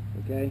together,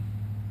 okay?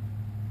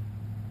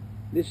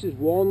 This is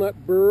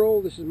walnut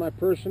burl. This is my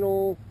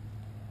personal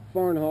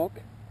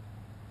Farnhawk,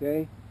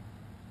 okay?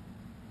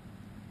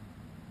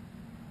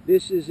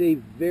 This is a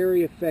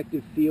very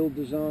effective field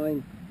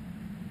design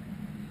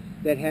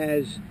that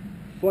has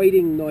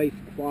fighting knife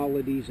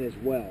qualities as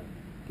well,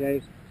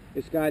 okay?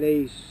 It's got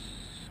a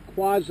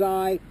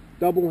quasi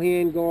double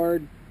hand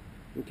guard,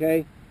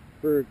 okay,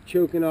 for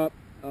choking up,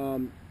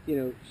 you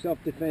know,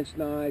 self-defense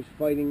knives,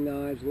 fighting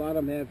knives. A lot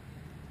of them have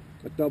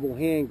a double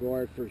hand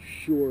guard for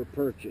sure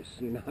purchase,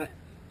 you know,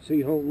 so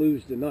you don't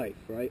lose the knife,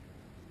 right?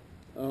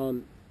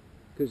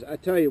 Because I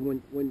tell you,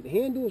 when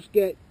handles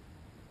get,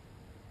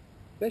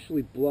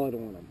 especially blood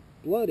on them,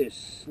 blood is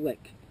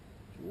slick.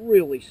 It's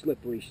really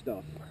slippery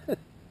stuff.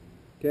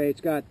 Okay,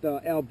 it's got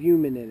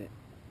albumin in it,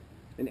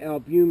 and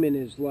albumin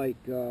is like,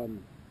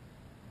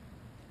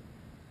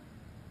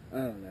 I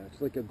don't know, it's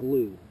like a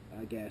glue,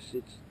 I guess.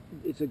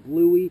 It's a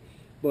gluey,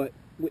 but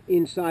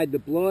inside the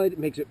blood, it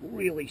makes it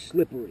really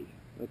slippery,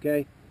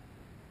 okay?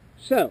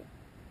 So,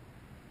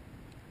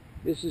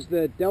 this is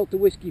the Delta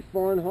Whiskey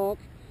Farnhawk.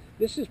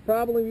 This is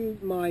probably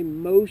my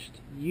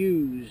most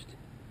used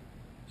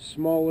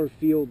smaller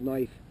field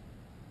knife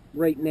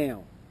right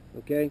now,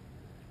 okay?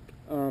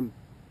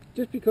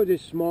 Just because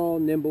it's small,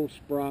 nimble,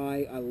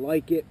 spry, I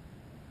like it,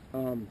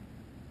 and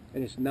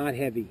it's not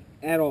heavy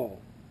at all.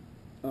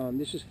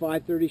 This is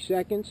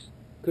 5/32.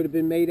 Could have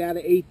been made out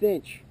of 1/8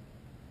 inch,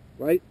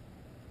 right?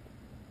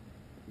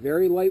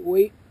 Very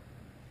lightweight.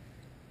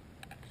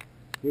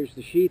 Here's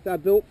the sheath I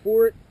built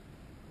for it.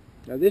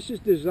 Now this is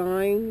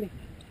designed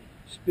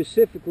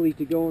specifically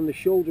to go on the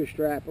shoulder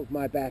strap of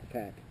my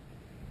backpack.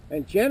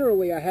 And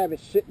generally I have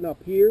it sitting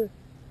up here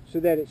so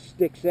that it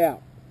sticks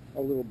out a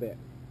little bit.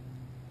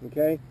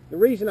 Okay? The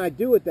reason I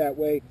do it that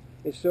way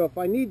is so if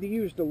I need to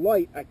use the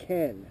light, I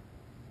can.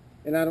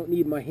 And I don't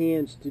need my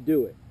hands to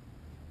do it.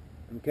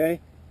 Okay?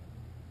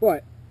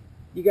 But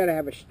you got to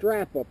have a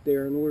strap up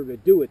there in order to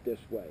do it this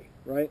way,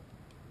 right?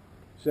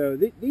 So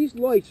these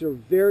lights are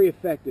very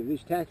effective.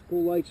 These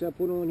tactical lights I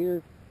put on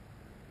here.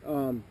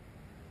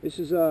 This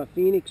is a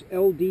Phoenix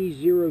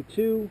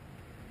LD02.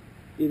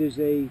 It is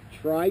a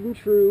tried and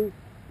true,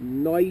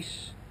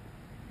 nice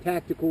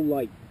tactical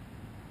light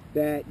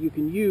that you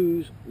can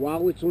use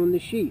while it's on the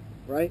sheath,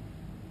 right?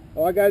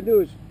 All I got to do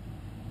is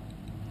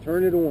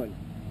turn it on.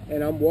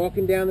 And I'm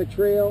walking down the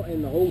trail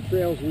and the whole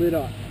trail's lit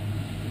up,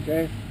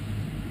 okay?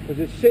 Because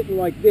it's sitting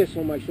like this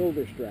on my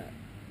shoulder strap,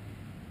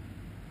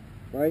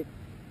 right?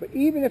 But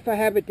even if I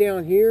have it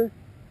down here,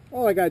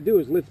 all I got to do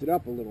is lift it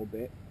up a little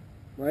bit,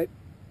 right?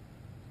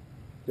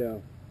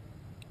 So,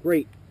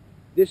 great.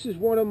 This is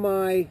one of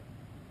my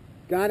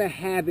gotta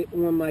have it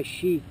on my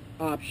sheath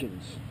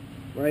options,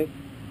 right?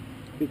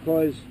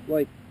 Because,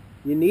 like,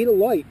 you need a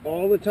light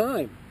all the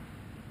time.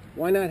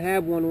 Why not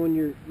have one on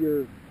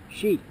your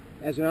sheath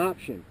as an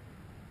option?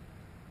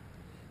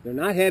 They're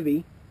not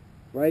heavy,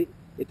 right?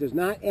 It does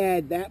not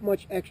add that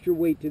much extra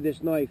weight to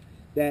this knife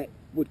that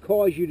would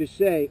cause you to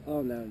say,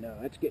 oh, no,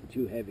 that's getting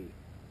too heavy.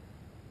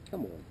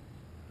 Come on.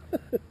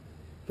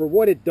 For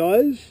what it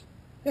does,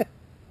 it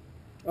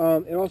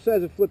also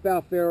has a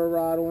flip-out ferro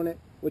rod on it,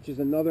 which is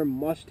another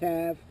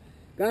must-have.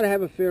 Got to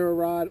have a ferro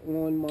rod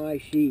on my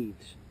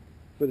sheaths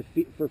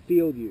for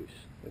field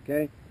use.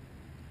 okay?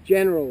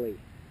 Generally.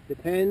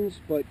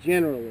 Depends, but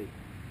generally.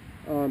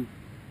 And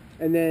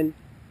then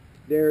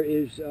there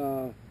is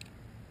a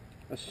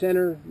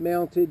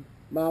center-mounted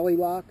molly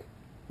lock,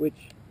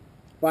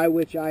 by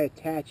which I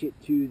attach it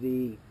to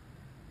the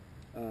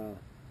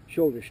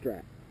shoulder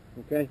strap,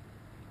 okay?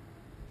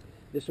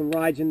 This one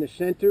rides in the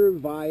center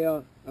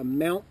via a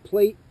mount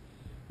plate,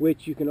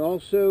 which you can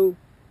also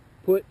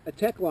put a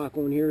tech lock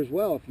on here as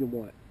well if you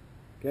want,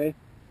 okay?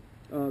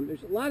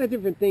 There's a lot of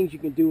different things you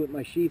can do with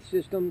my sheath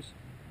systems.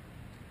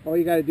 All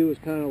you got to do is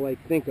kind of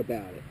like think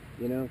about it,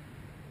 you know?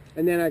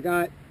 And then I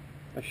got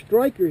a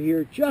striker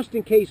here just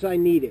in case I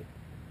need it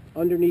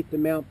underneath the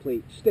mount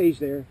plate. Stays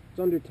there. It's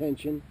under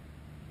tension,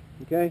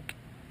 okay?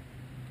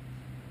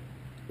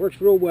 Works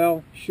real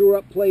well. Shore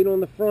up plate on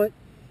the front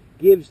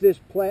gives this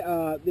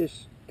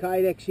this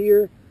KYDEX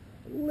here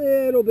a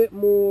little bit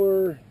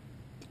more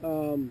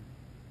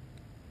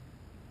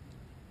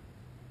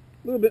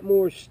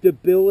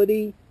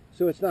stability,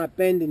 so it's not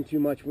bending too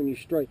much when you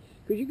strike,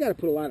 because you got to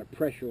put a lot of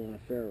pressure on a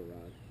ferro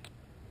rod.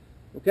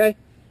 Okay,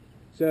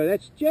 so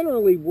that's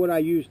generally what I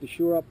use the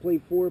shore up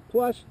plate for.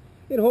 Plus,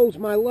 it holds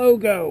my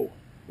logo,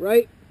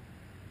 right?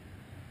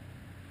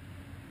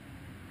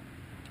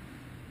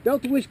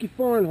 Delta Whiskey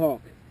Foreign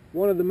Hawk,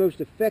 one of the most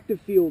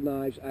effective field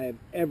knives I have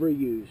ever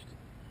used.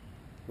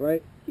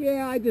 Right?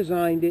 Yeah, I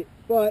designed it,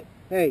 but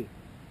hey,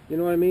 you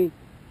know what I mean?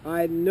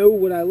 I know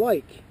what I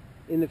like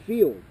in the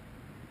field.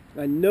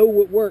 I know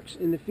what works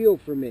in the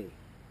field for me.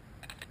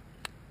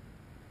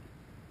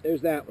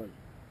 There's that one.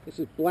 This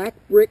is Black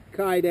Brick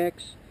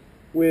KYDEX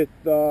with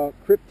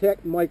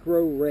Cryptek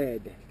Micro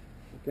Red.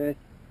 Okay?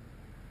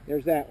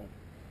 There's that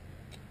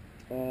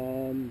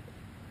one.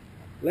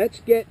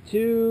 Let's get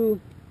to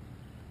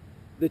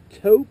the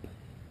Taupe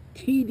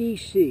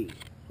TDC.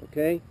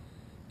 Okay?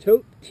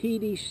 Taupe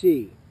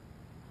TDC.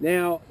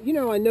 Now, you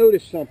know, I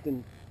noticed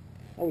something.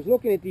 I was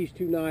looking at these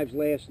two knives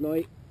last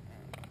night,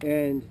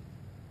 and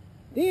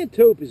Dan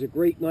Taupe is a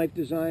great knife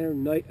designer,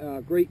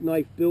 great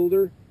knife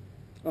builder.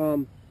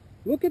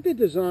 Look at the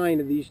design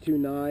of these two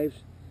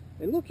knives,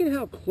 and look at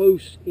how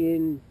close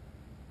in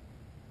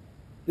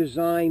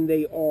design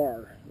they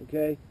are,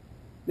 okay?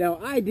 Now,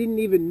 I didn't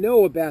even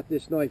know about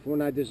this knife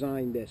when I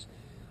designed this.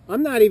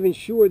 I'm not even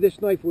sure this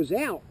knife was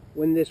out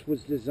when this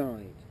was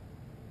designed.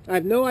 I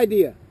have no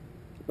idea.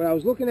 But I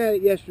was looking at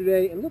it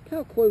yesterday, and look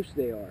how close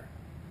they are.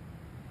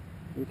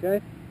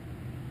 Okay?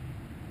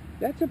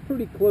 That's a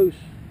pretty close,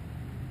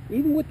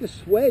 even with the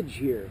swedge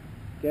here.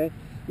 Okay?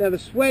 Now, the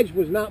swedge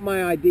was not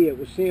my idea. It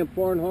was Sam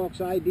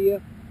Farnhawk's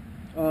idea.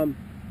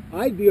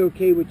 I'd be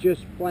okay with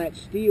just flat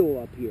steel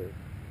up here.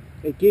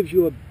 It gives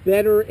you a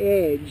better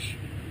edge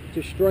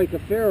to strike a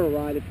ferro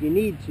rod if you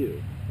need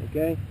to.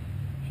 Okay?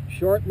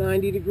 Sharp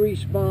 90-degree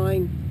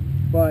spine,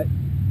 but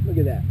look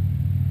at that.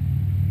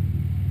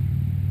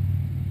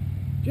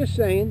 Just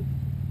saying,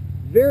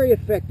 very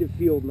effective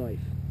field knife.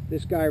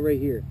 This guy right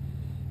here.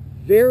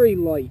 Very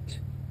light.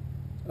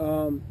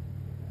 I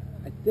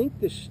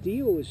think the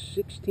steel is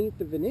 1/16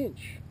 of an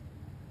inch.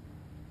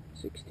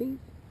 16th?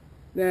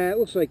 Nah, it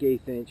looks like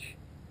 1/8 inch.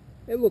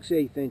 It looks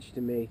 1/8 inch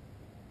to me.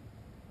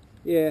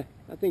 Yeah,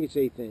 I think it's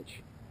 1/8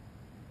 inch.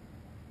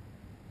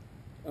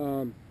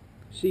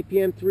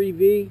 CPM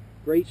 3V,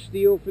 great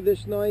steel for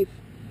this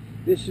knife.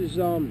 This is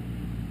 80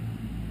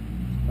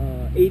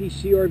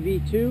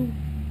 CRV2.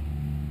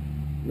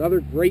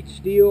 Another great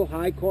steel,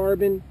 high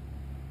carbon,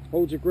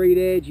 holds a great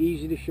edge,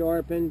 easy to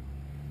sharpen.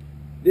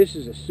 This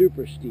is a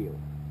super steel,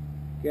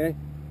 okay?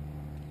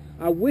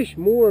 I wish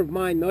more of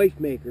my knife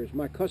makers,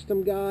 my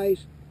custom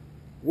guys,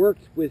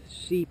 worked with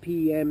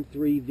CPM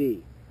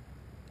 3V,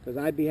 because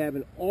I'd be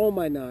having all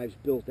my knives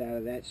built out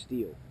of that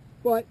steel.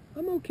 But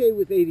I'm okay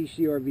with 80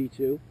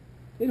 CRV2.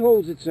 It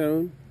holds its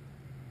own,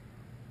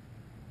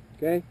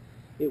 okay?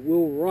 It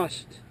will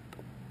rust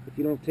if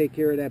you don't take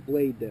care of that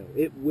blade, though.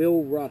 It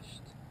will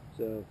rust.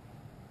 So,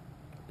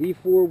 be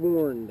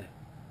forewarned.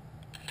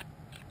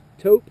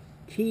 Taupe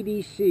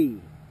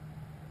TDC.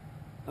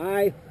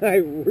 I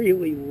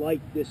really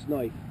like this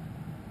knife.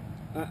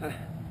 I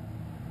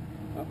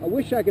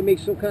wish I could make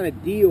some kind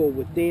of deal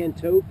with Dan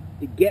Taupe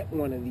to get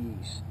one of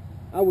these.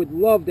 I would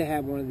love to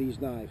have one of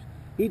these knives.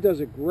 He does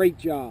a great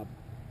job.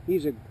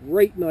 He's a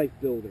great knife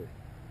builder.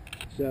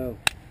 So,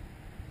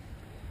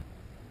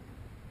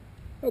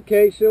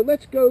 okay, so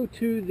let's go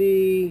to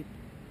the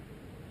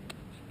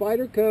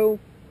Spyderco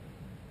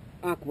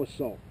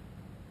Aquasalt.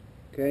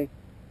 Okay,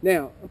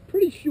 now I'm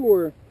pretty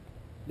sure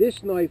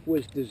this knife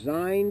was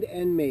designed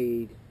and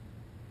made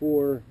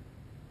for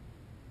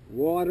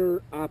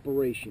water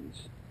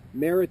operations,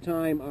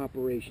 maritime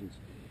operations,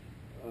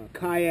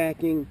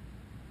 kayaking,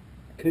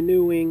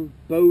 canoeing,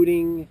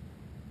 boating,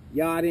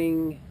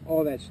 yachting,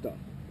 all that stuff.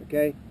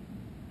 Okay.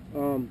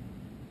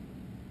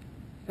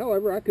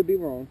 However, I could be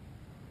wrong.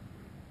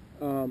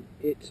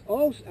 It's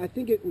also, I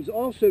think it was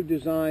also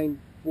designed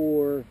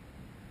for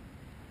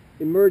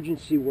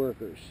emergency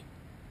workers,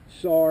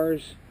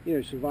 SARS, you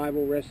know,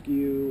 survival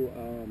rescue,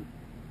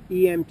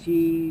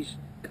 EMTs,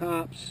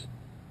 cops,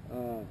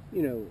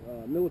 you know,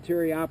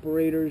 military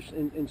operators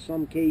in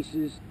some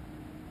cases.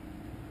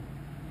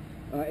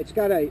 It's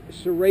got a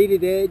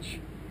serrated edge,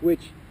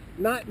 which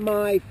not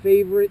my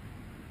favorite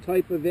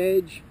type of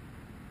edge,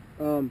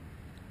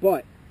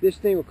 but this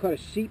thing will cut a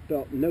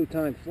seatbelt in no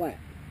time flat,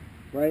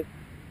 right?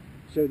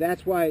 So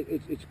that's why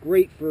it's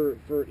great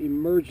for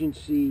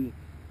emergency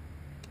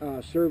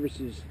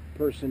services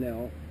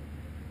personnel,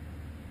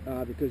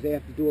 because they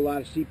have to do a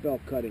lot of seatbelt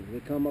cutting. They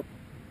come up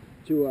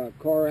to a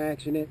car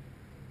accident,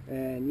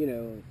 and you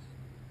know,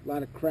 a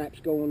lot of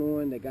crap's going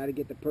on. They got to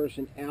get the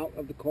person out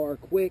of the car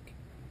quick.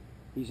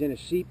 He's in a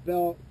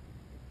seatbelt.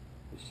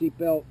 The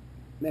seatbelt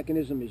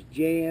mechanism is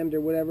jammed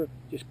or whatever.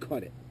 Just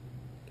cut it.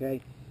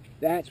 Okay,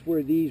 that's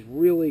where these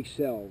really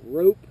excel.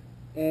 Rope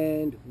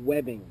and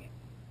webbing.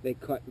 They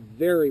cut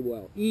very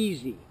well.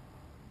 Easy.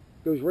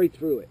 Goes right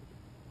through it.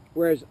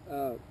 Whereas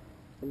a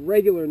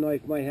regular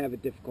knife might have a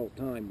difficult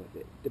time with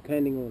it,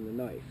 depending on the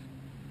knife.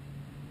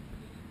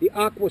 The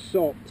Aqua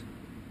Salt.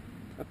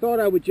 I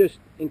thought I would just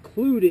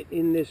include it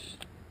in this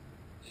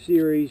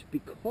series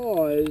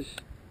because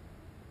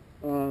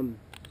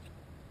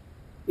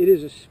it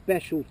is a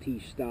specialty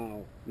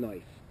style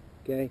knife.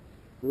 Okay,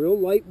 real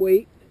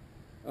lightweight.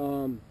 I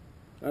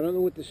don't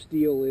know what the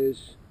steel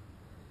is,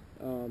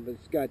 but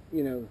it's got,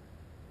 you know,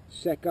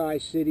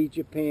 Sekai City,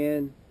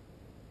 Japan,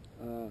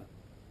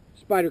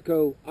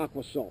 Spyderco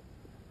Aqua Salt.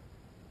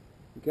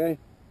 Okay,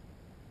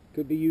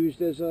 could be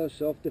used as a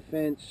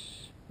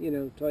self-defense, you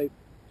know, type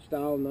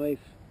style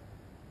knife,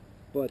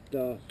 but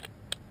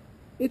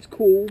it's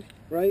cool,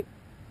 right?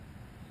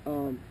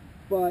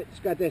 But it's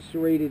got that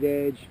serrated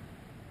edge,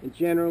 and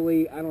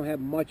generally I don't have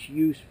much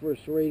use for a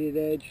serrated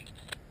edge.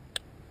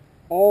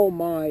 All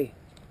my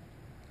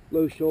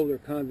low shoulder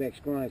convex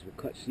grinds will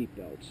cut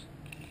seatbelts.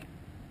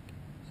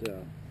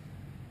 So,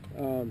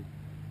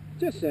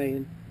 just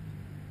saying.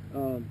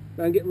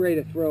 I'm getting ready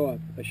to throw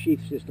a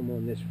sheath system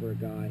on this for a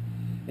guy,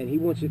 and he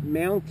wants it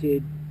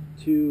mounted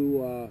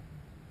to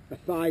a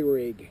thigh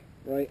rig,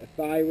 right? A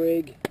thigh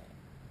rig.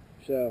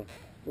 So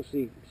we'll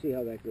see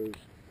how that goes.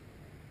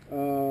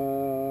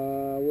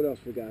 What else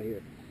we got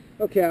here?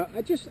 Okay,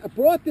 I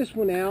brought this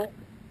one out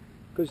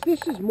because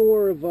this is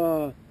more of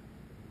a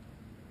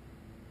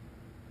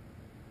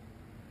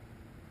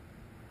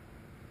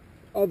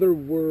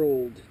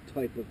otherworld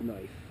type of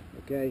knife.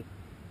 Okay,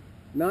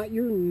 not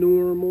your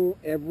normal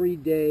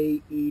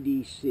everyday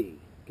EDC.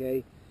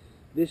 Okay,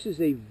 this is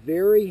a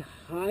very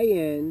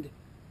high-end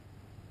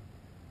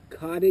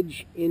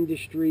cottage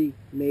industry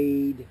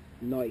made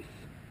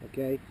knife.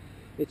 Okay,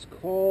 it's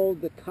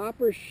called the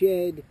Copper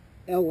Shed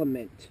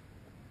Element.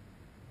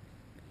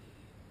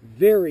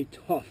 Very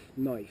tough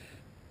knife.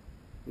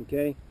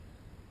 Okay,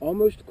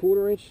 almost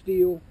 1/4 inch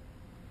steel.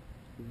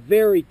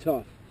 Very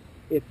tough.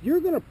 If you're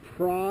going to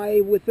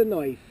pry with a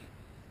knife,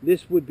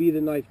 this would be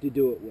the knife to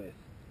do it with.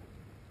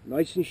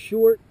 Nice and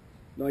short,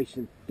 nice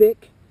and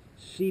thick,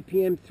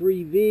 CPM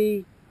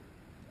 3V.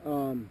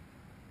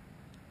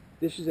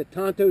 This is a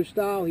Tonto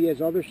style. He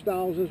has other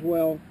styles as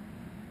well.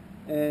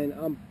 And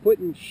I'm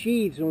putting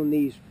sheaths on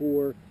these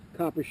for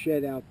Copper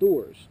Shed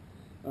Outdoors,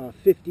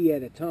 50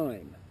 at a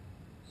time.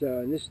 So,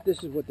 and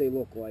this is what they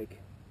look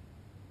like.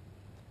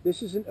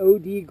 This is an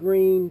OD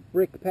green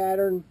brick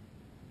pattern.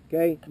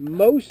 Okay,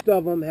 most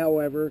of them,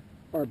 however,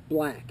 are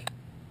black.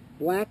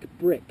 Black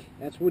brick.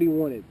 That's what he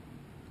wanted.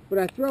 But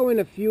I throw in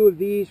a few of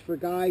these for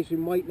guys who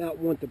might not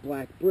want the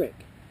black brick.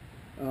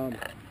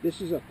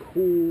 This is a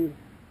cool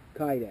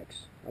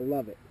KYDEX. I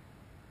love it.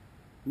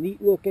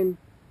 Neat looking.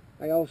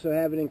 I also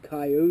have it in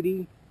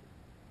Coyote.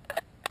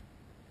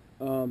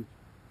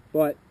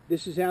 But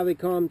this is how they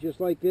come, just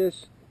like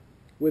this,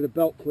 with a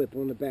belt clip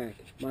on the back.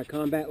 My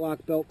Combat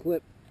Lock belt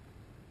clip.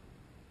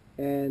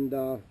 And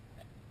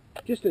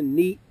just a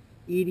neat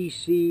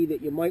EDC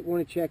that you might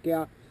want to check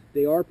out.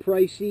 They are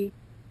pricey,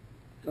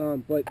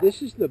 but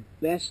this is the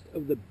best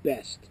of the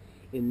best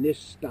in this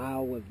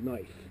style of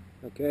knife.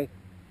 Okay?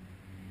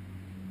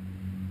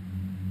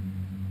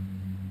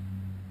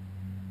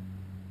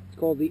 It's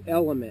called the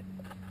Element.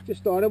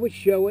 Just thought I would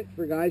show it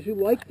for guys who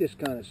like this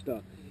kind of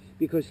stuff,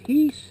 because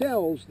he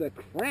sells the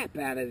crap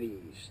out of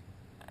these.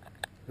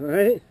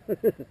 Alright?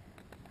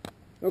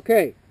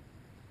 Okay,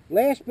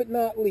 last but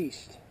not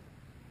least,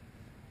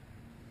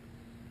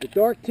 the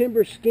Dark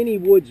Timber Skinny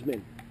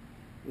Woodsman.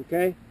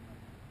 Okay?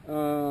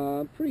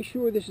 I'm pretty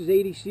sure this is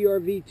 80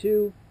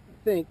 CRV2,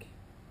 I think.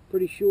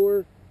 Pretty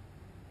sure.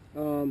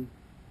 Looks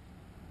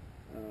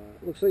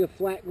like a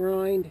flat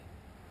grind,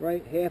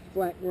 right? Half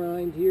flat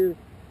grind here.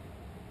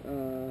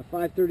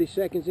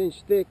 5/32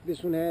 inch thick.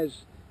 This one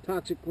has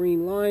toxic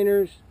green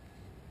liners.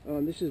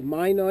 This is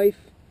my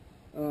knife.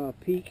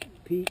 Pete,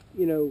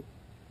 you know,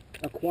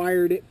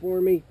 acquired it for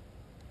me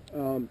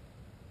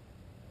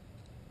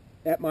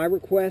at my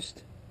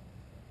request.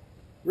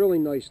 Really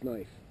nice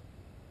knife.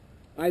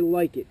 I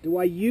like it. Do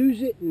I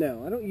use it?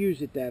 No, I don't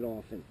use it that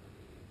often.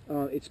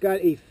 It's got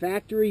a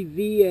factory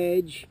V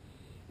edge,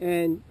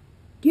 and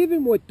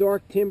given what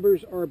dark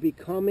timbers are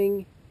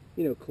becoming,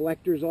 you know,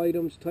 collector's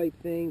items type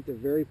thing, they're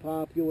very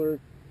popular,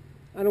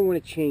 I don't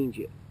want to change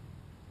it.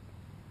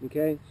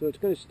 Okay, so it's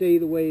going to stay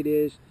the way it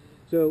is.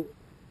 So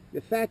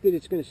the fact that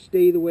it's going to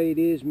stay the way it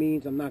is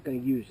means I'm not going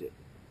to use it.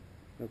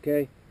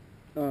 okay?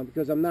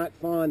 Because I'm not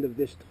fond of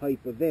this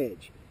type of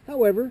edge.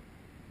 However,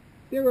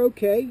 they're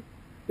okay.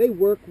 They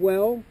work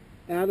well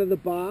out of the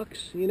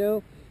box, you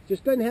know.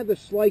 Just doesn't have the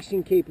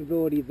slicing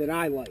capability that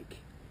I like,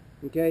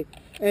 okay?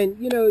 And,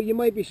 you know, you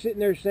might be sitting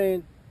there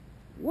saying,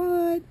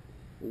 what?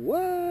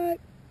 What?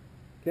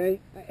 Okay?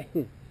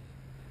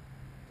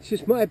 It's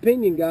just my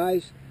opinion,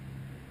 guys.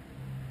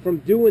 From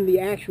doing the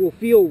actual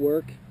field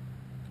work,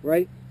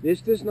 right?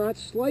 This does not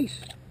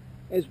slice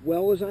as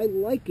well as I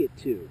like it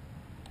to,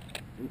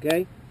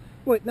 okay?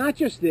 But not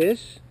just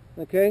this,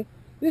 okay?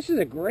 This is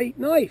a great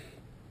knife.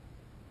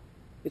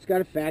 It's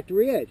got a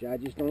factory edge. I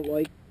just don't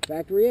like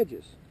factory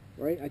edges,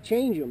 right? I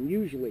change them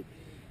usually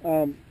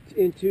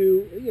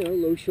into, you know,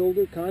 low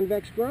shoulder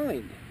convex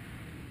grind.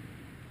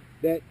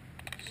 That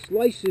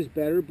slices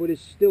better, but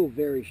it's still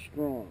very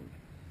strong,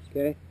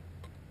 okay?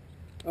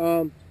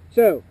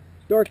 So,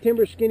 Dark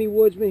Timber Skinny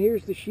Woodsman,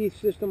 here's the sheath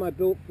system I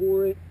built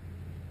for it.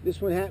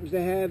 This one happens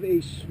to have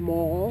a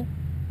small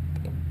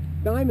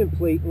diamond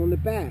plate on the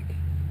back.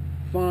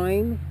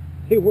 Fine.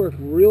 They work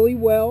really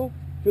well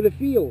for the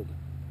field.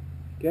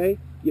 Okay?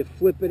 You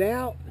flip it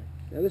out.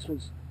 Now this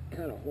one's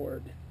kind of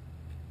hard.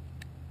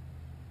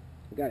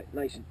 I got it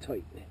nice and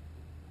tight.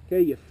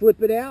 Okay, you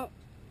flip it out.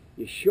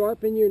 You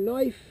sharpen your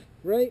knife,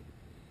 right?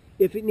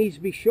 If it needs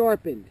to be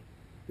sharpened.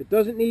 If it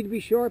doesn't need to be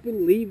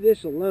sharpened, leave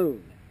this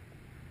alone.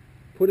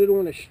 Put it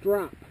on a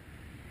strop.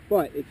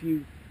 But if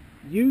you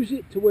use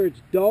it to where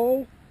it's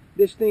dull,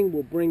 this thing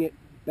will bring it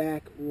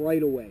back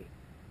right away.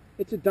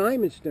 It's a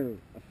diamond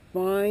stone, a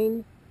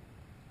fine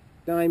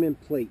diamond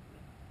plate,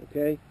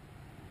 okay?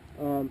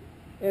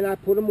 And I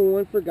put them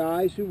on for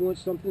guys who want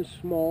something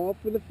small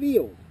for the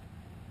field,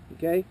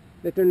 okay?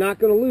 That they're not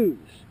going to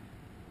lose,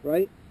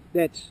 right?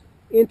 That's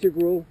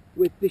integral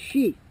with the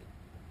sheath,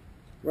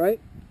 right?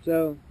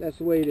 So that's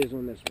the way it is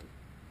on this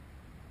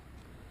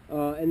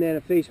one. And then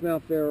a face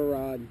mount ferro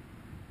rod.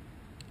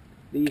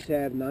 These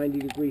have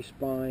 90-degree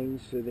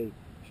spines, so they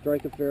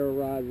strike a ferro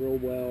rod real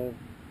well.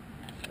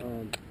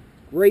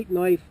 Great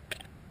knife.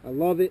 I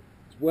love it.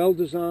 It's well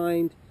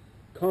designed,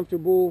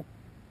 comfortable,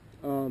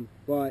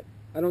 but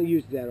I don't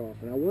use it that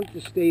often. I want it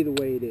to stay the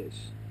way it is.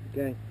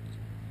 Okay.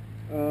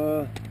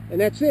 And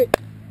that's it.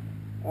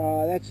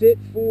 That's it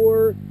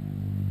for.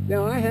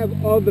 Now I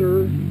have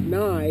other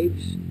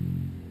knives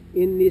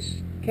in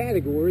this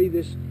category,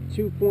 this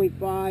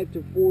 2.5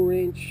 to 4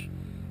 inch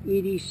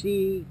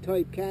EDC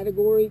type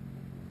category,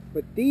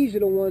 but these are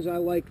the ones I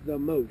like the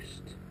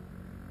most.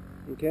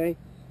 Okay.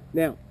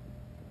 Now,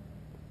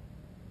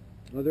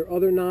 are there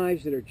other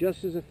knives that are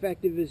just as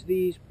effective as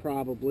these?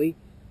 Probably.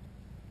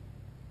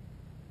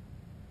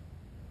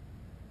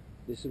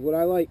 This is what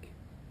I like.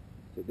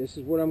 So this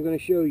is what I'm going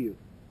to show you.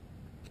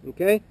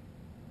 Okay?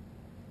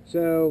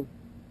 So,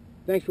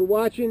 thanks for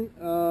watching.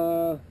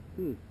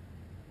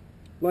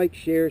 Like,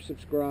 share,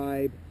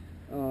 subscribe.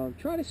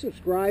 Try to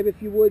subscribe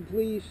if you would,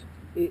 please.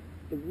 It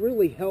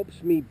really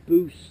helps me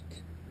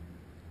boost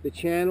the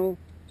channel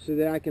so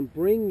that I can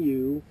bring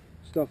you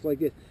stuff like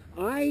this.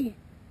 I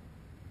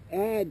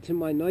add to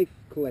my knife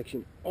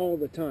collection all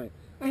the time.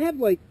 I have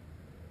like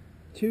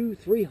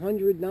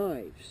 200-300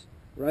 knives,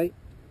 right?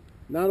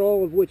 Not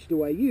all of which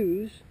do I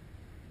use.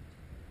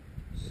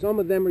 Some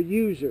of them are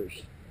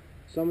users.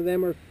 Some of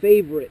them are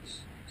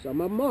favorites.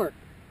 Some of them aren't.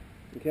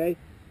 Okay?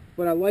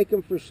 But I like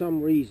them for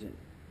some reason.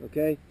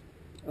 Okay?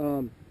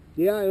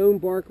 Yeah, I own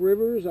Bark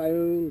Rivers. I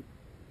own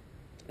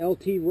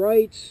LT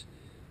Wrights.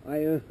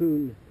 I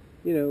own,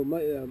 you know,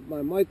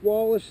 my Mike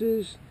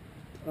Wallace's.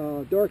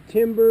 Dark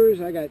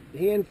Timbers. I got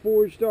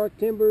hand-forged Dark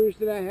Timbers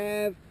that I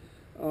have.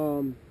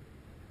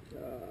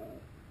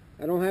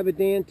 I don't have a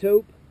Dan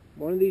Taupe.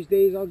 One of these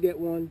days I'll get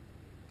one.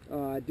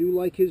 I do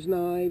like his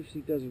knives.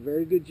 He does a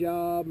very good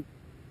job.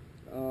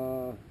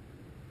 You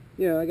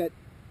know, I got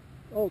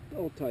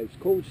all types.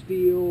 Cold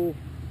steel.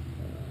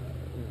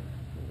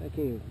 I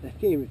can't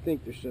even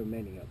think there's so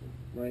many of them,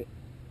 right?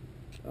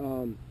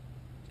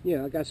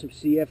 Yeah, I got some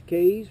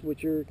CFKs,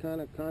 which are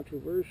kind of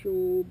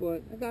controversial,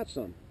 but I got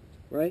some,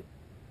 right?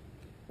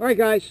 All right,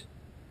 guys.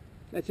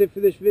 That's it for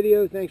this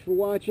video. Thanks for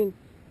watching,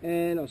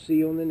 and I'll see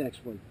you on the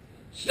next one.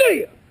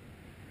 See ya!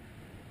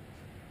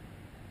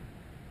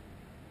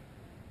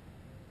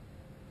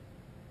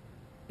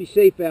 Be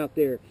safe out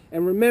there.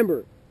 And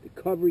remember to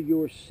cover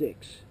your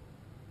 6.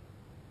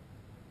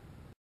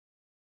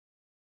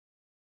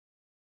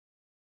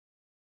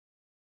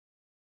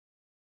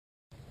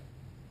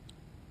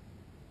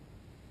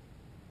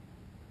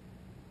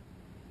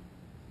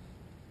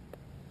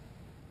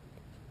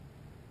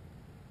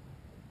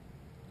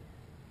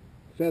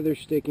 Feather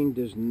sticking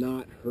does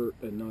not hurt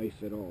a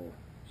knife at all.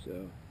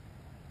 So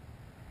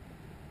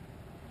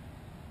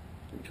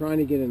I'm trying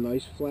to get a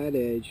nice flat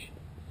edge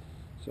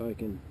so I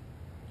can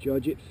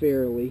judge it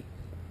fairly.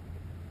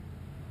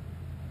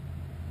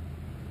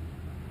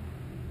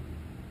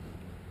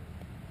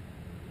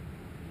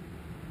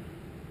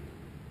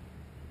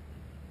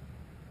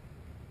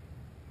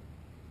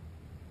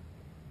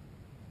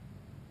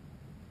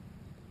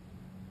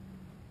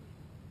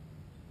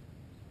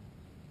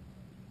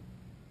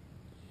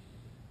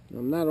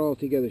 I'm not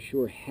altogether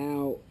sure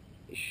how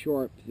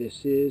sharp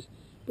this is,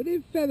 but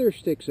it feather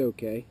sticks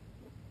okay.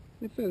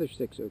 It feather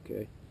sticks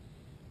okay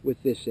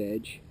with this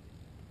edge.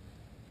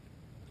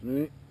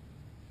 Alright.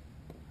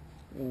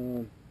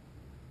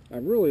 I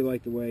really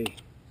like the way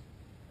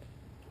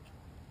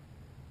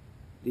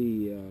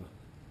the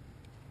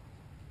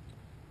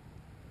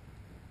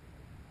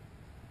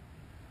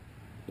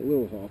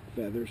little hawk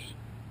feathers.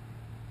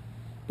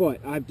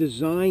 But I've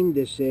designed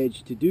this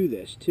edge to do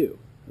this too.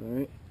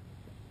 Alright.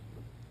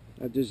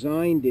 I've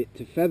designed it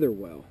to feather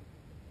well.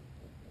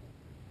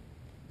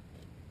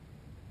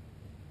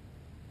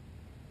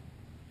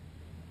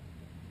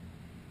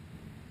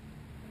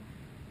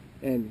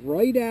 And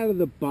right out of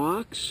the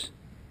box,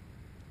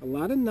 a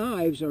lot of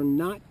knives are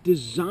not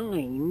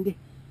designed,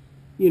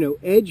 you know,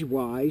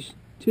 edgewise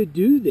to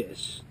do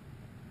this.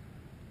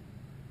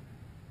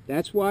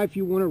 That's why if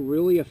you want a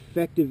really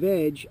effective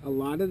edge, a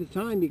lot of the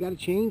time you got to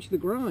change the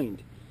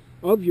grind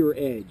of your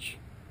edge,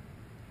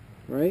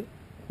 right?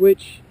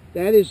 Which,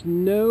 that is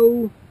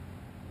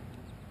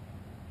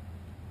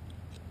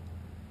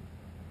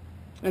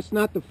that's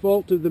not the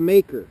fault of the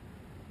maker.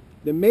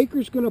 The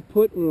maker's going to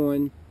put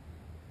on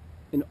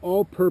an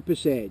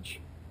all-purpose edge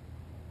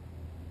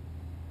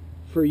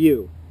for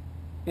you.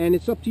 And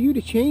it's up to you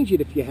to change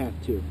it if you have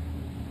to.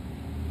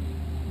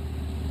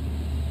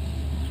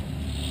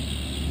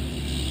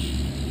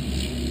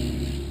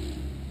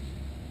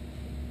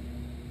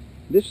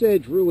 This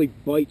edge really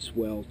bites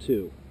well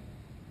too.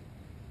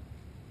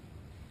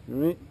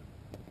 Alright?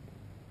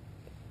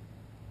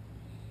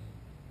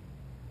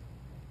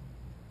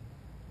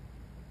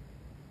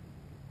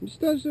 This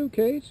does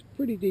okay, it's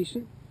pretty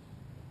decent.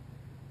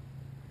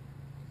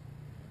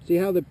 See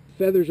how the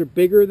feathers are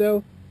bigger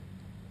though?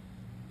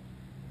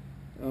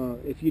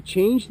 If you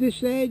change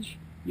this edge,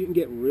 you can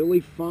get really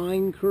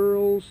fine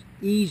curls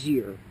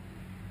easier.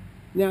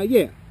 Now,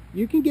 yeah,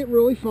 you can get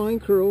really fine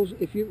curls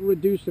if you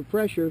reduce the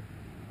pressure,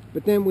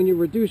 but then when you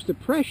reduce the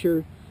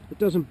pressure, it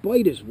doesn't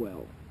bite as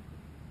well.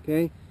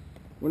 Okay?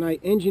 When I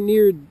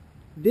engineered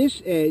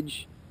this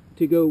edge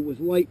to go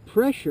with light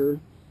pressure,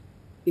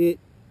 it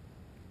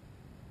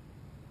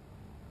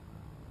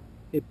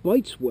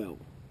bites well.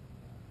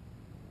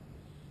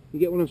 You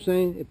get what I'm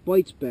saying? It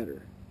bites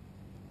better.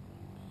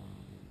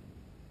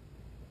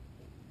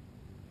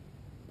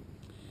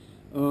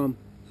 I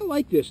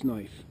like this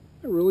knife.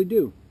 I really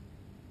do.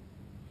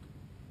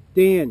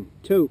 Dan,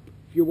 Taupe,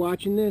 if you're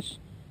watching this,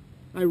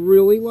 I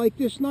really like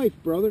this knife,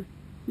 brother.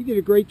 You did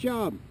a great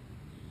job.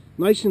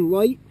 Nice and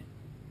light.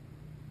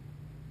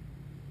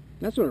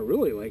 That's what I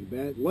really like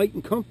about it. Light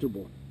and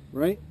comfortable,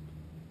 right?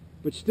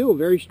 But still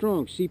very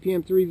strong.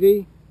 CPM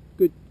 3V,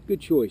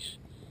 good choice.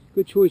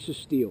 Good choice of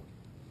steel.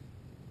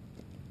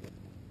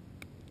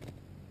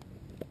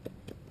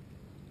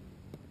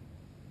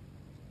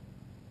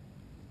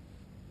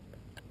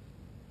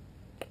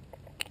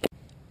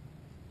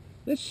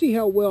 Let's see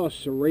how well a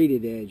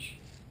serrated edge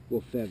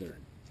will feather.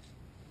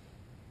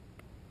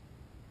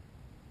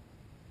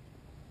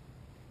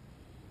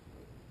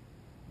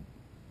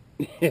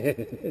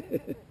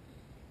 If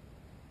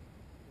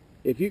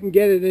you can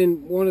get it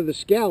in one of the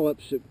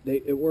scallops,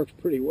 it works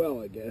pretty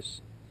well, I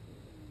guess.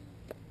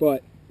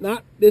 But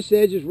this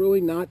edge is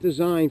really not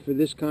designed for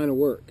this kind of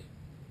work.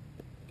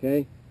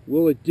 Okay?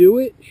 Will it do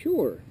it?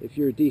 Sure. If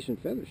you're a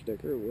decent feather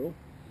sticker, it will.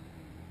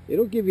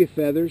 It'll give you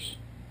feathers,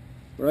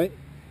 right?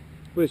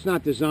 But it's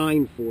not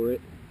designed for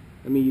it.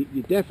 I mean,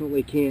 you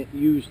definitely can't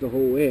use the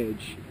whole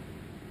edge.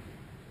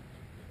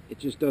 It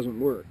just doesn't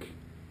work.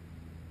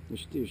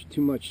 There's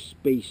too much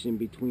space in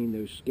between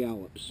those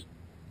scallops.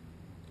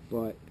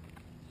 But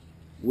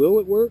will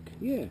it work?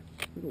 Yeah,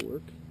 it'll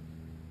work.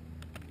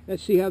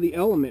 Let's see how the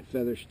element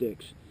feather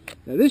sticks.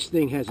 Now this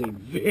thing has a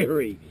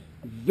very,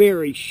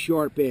 very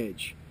sharp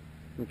edge.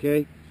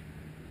 Okay?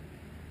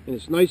 And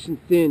it's nice and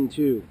thin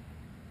too.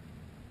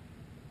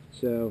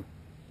 So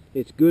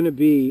it's going to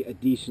be a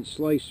decent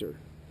slicer.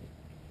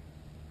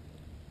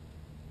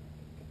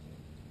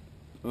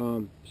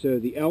 So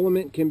the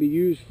element can be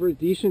used for a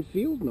decent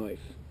field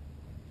knife.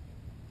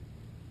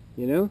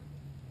 You know?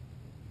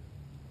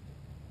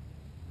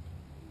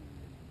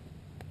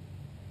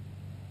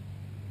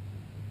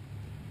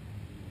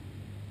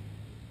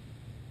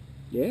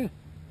 Yeah.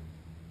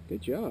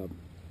 Good job.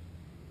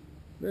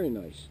 Very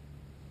nice.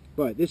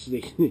 But this is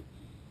a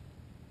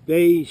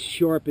they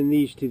sharpen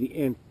these to the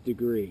nth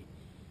degree.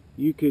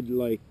 You could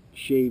like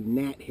shave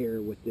gnat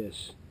hair with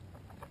this.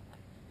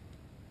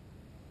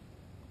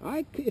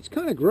 It's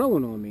kind of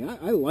growing on me.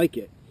 I like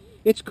it.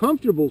 It's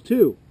comfortable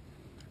too.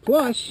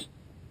 Plus,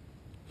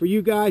 for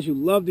you guys who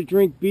love to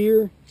drink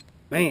beer,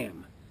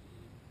 bam.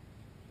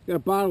 Got a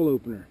bottle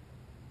opener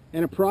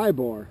and a pry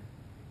bar.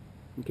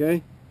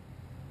 Okay?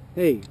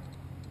 Hey,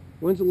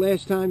 when's the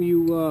last time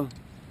you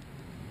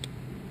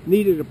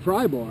needed a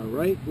pry bar,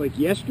 right? Like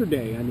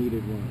yesterday I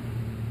needed one.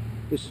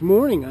 This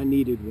morning I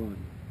needed one.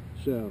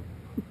 So,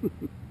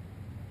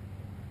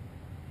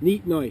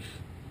 neat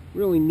knife.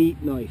 Really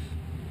neat knife.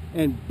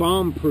 And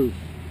bomb-proof.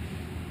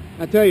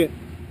 I tell you,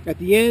 at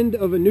the end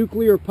of a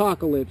nuclear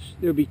apocalypse,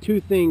 there'll be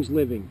two things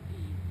living.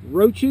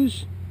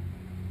 roaches,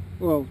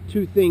 well,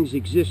 two things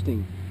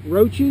existing,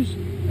 roaches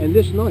and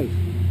this knife.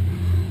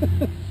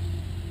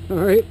 All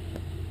right.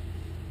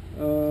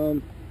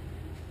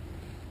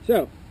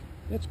 So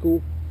that's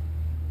cool.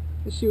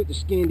 Let's see what the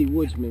Scandi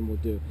Woodsman will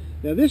do.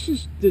 Now this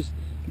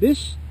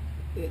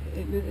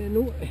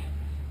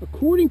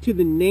according to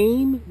the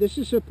name, this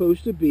is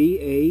supposed to be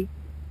a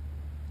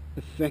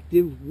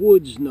effective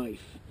woods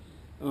knife.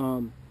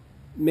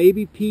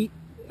 Maybe Pete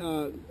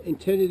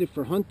intended it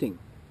for hunting.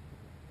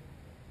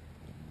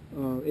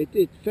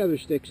 It feather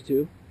sticks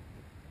too.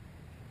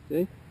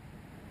 See?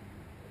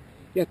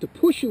 You have to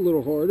push a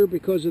little harder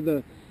because of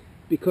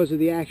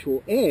the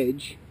actual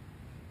edge,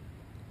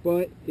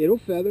 but it'll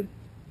feather.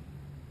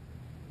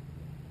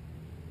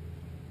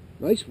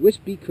 Nice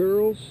wispy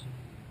curls.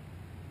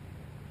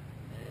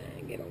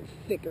 Get a little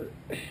thicker.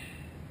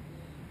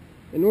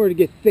 In order to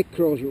get thick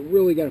curls, you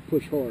really got to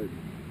push hard.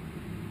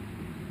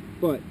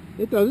 But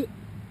it does it.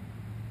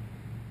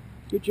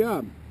 Good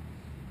job.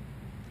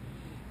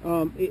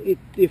 The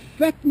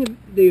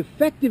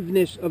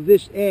effectiveness of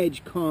this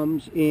edge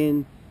comes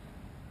in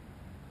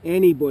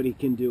anybody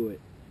can do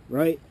it,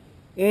 right?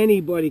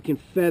 Anybody can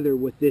feather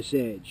with this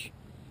edge.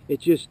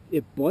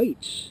 It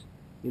bites.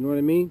 You know what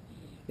I mean?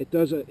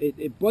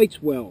 It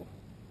bites well.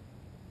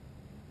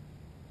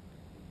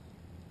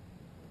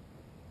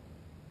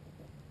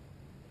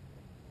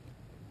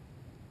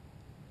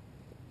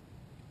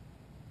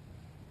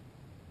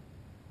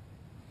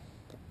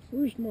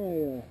 Where's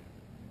my,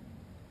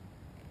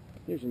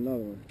 here's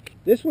another one.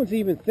 This one's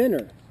even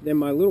thinner than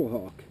my Little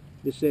Hawk,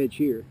 this edge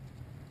here.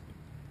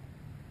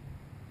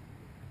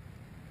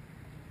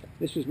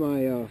 This is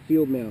my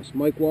field mouse,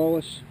 Mike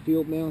Wallace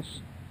field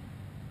mouse.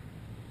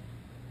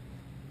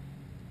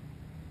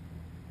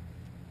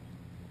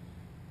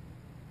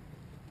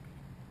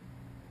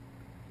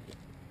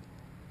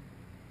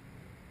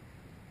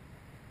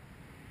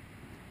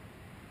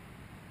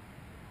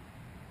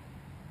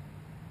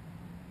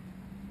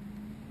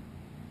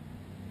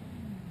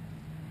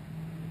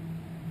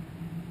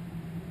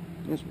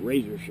 That's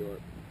razor sharp.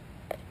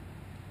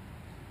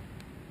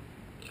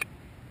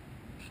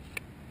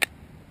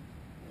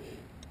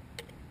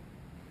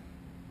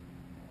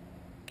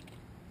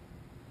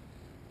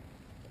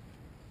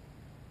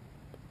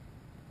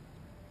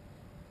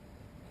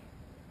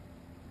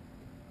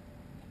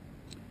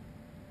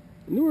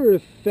 In order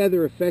to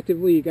feather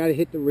effectively, you got to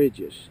hit the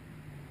ridges.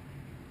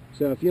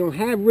 So if you don't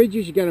have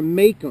ridges, you got to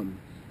make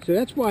them. So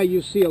that's why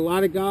you'll see a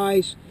lot of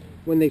guys,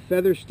 when they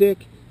feather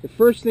stick, the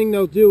first thing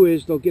they'll do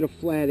is they'll get a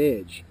flat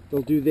edge.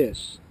 They'll do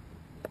this,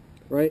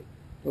 right?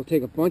 They'll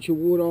take a bunch of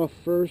wood off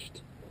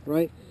first,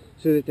 right?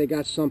 So that they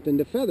got something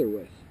to feather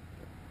with.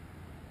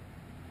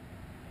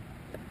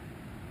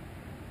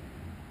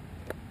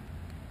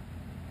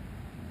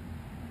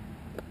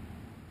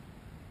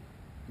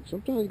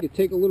 Sometimes it can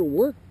take a little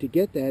work to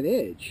get that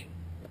edge.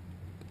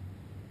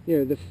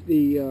 You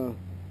know,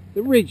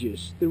 the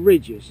ridges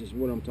is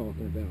what I'm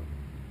talking about.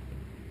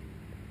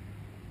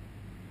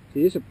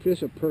 See, this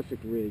is a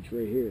perfect ridge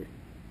right here.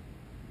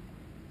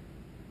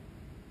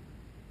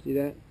 See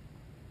that?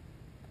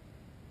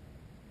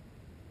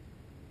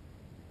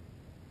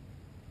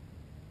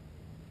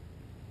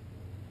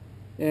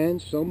 And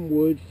some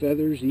wood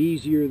feathers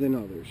easier than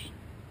others.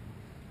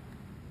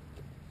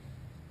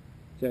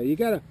 So you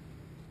gotta,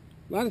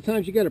 a lot of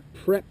times you gotta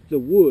prep the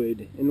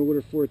wood in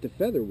order for it to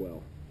feather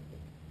well.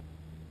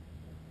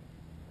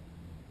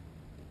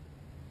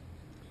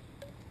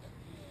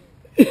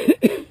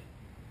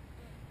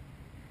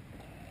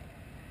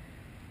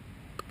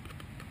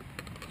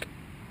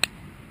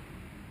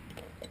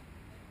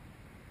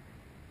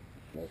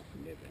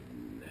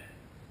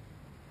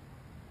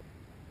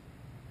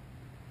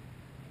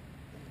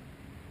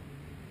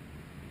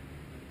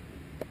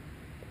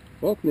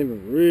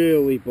 Falkniven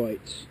really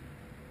bites,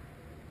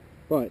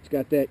 but it's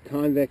got that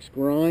convex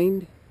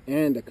grind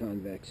and a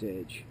convex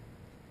edge,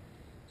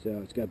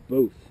 so it's got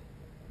both.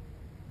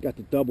 Got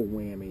the double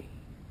whammy.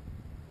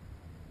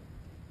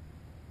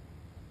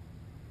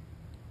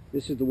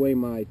 This is the way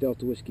my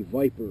Delta Whiskey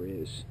Viper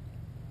is.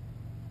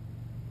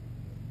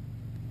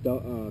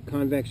 The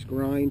convex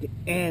grind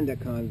and a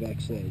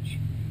convex edge.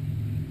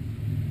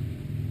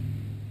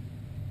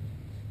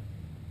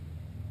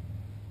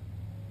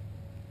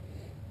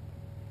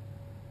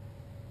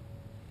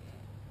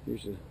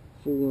 Here's a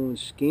full-on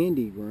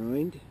Scandi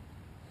grind.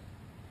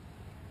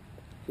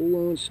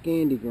 Full-on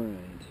Scandi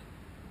grind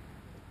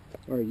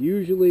are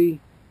usually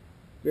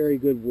very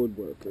good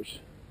woodworkers.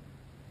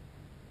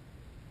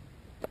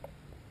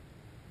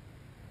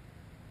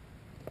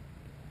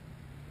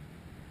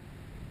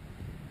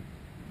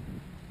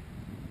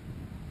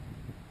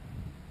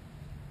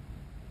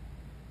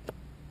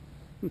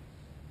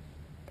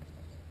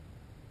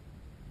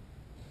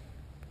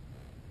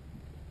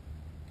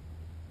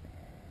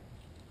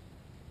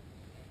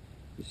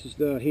 This is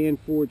the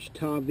hand-forged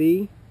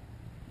Tavi,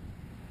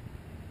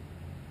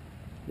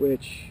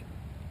 which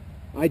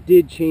I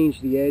did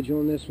change the edge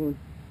on this one.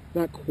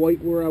 Not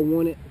quite where I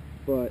want it,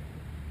 but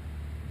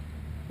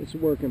it's a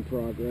work in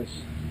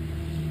progress.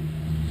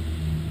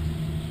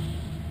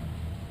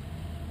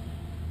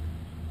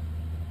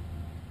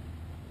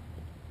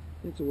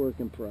 It's a work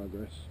in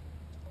progress.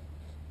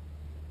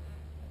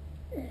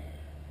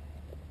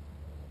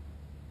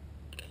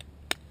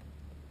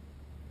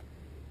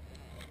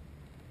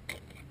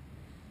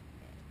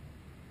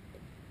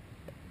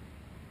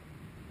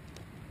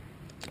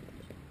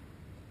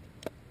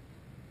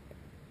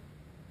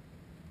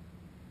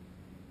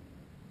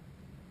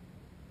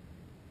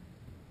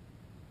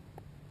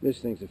 This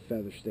thing's a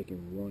feather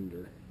sticking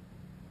wonder.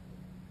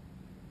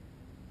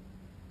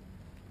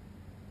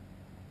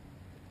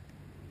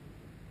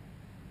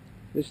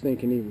 This thing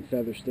can even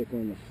feather stick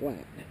on the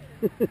flat.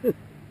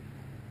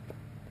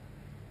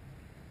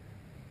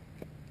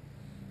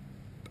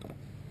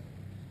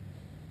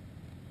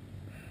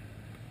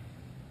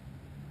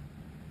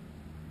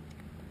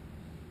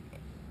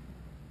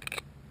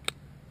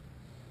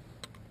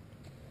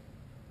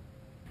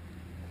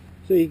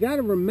 So you got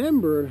to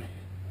remember,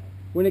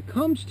 when it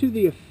comes to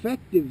the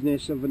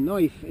effectiveness of a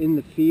knife in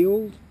the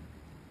field,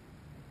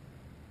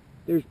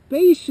 there's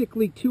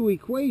basically two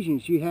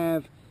equations. You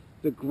have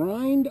the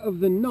grind of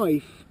the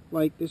knife,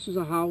 like this is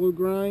a hollow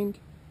grind,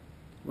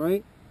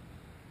 right?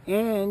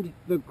 And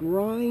the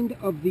grind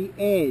of the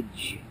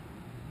edge.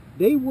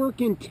 They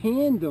work in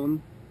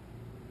tandem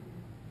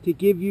to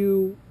give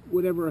you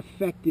whatever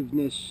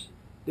effectiveness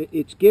that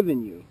it's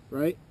given you,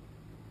 right?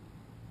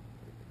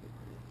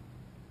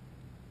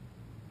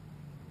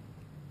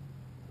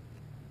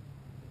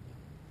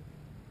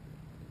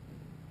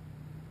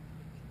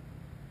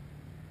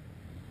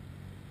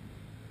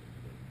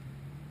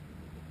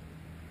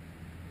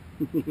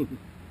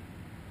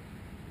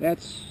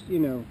 That's, you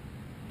know,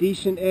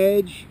 decent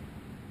edge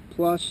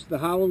plus the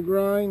hollow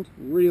grind,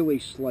 really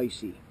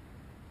slicey.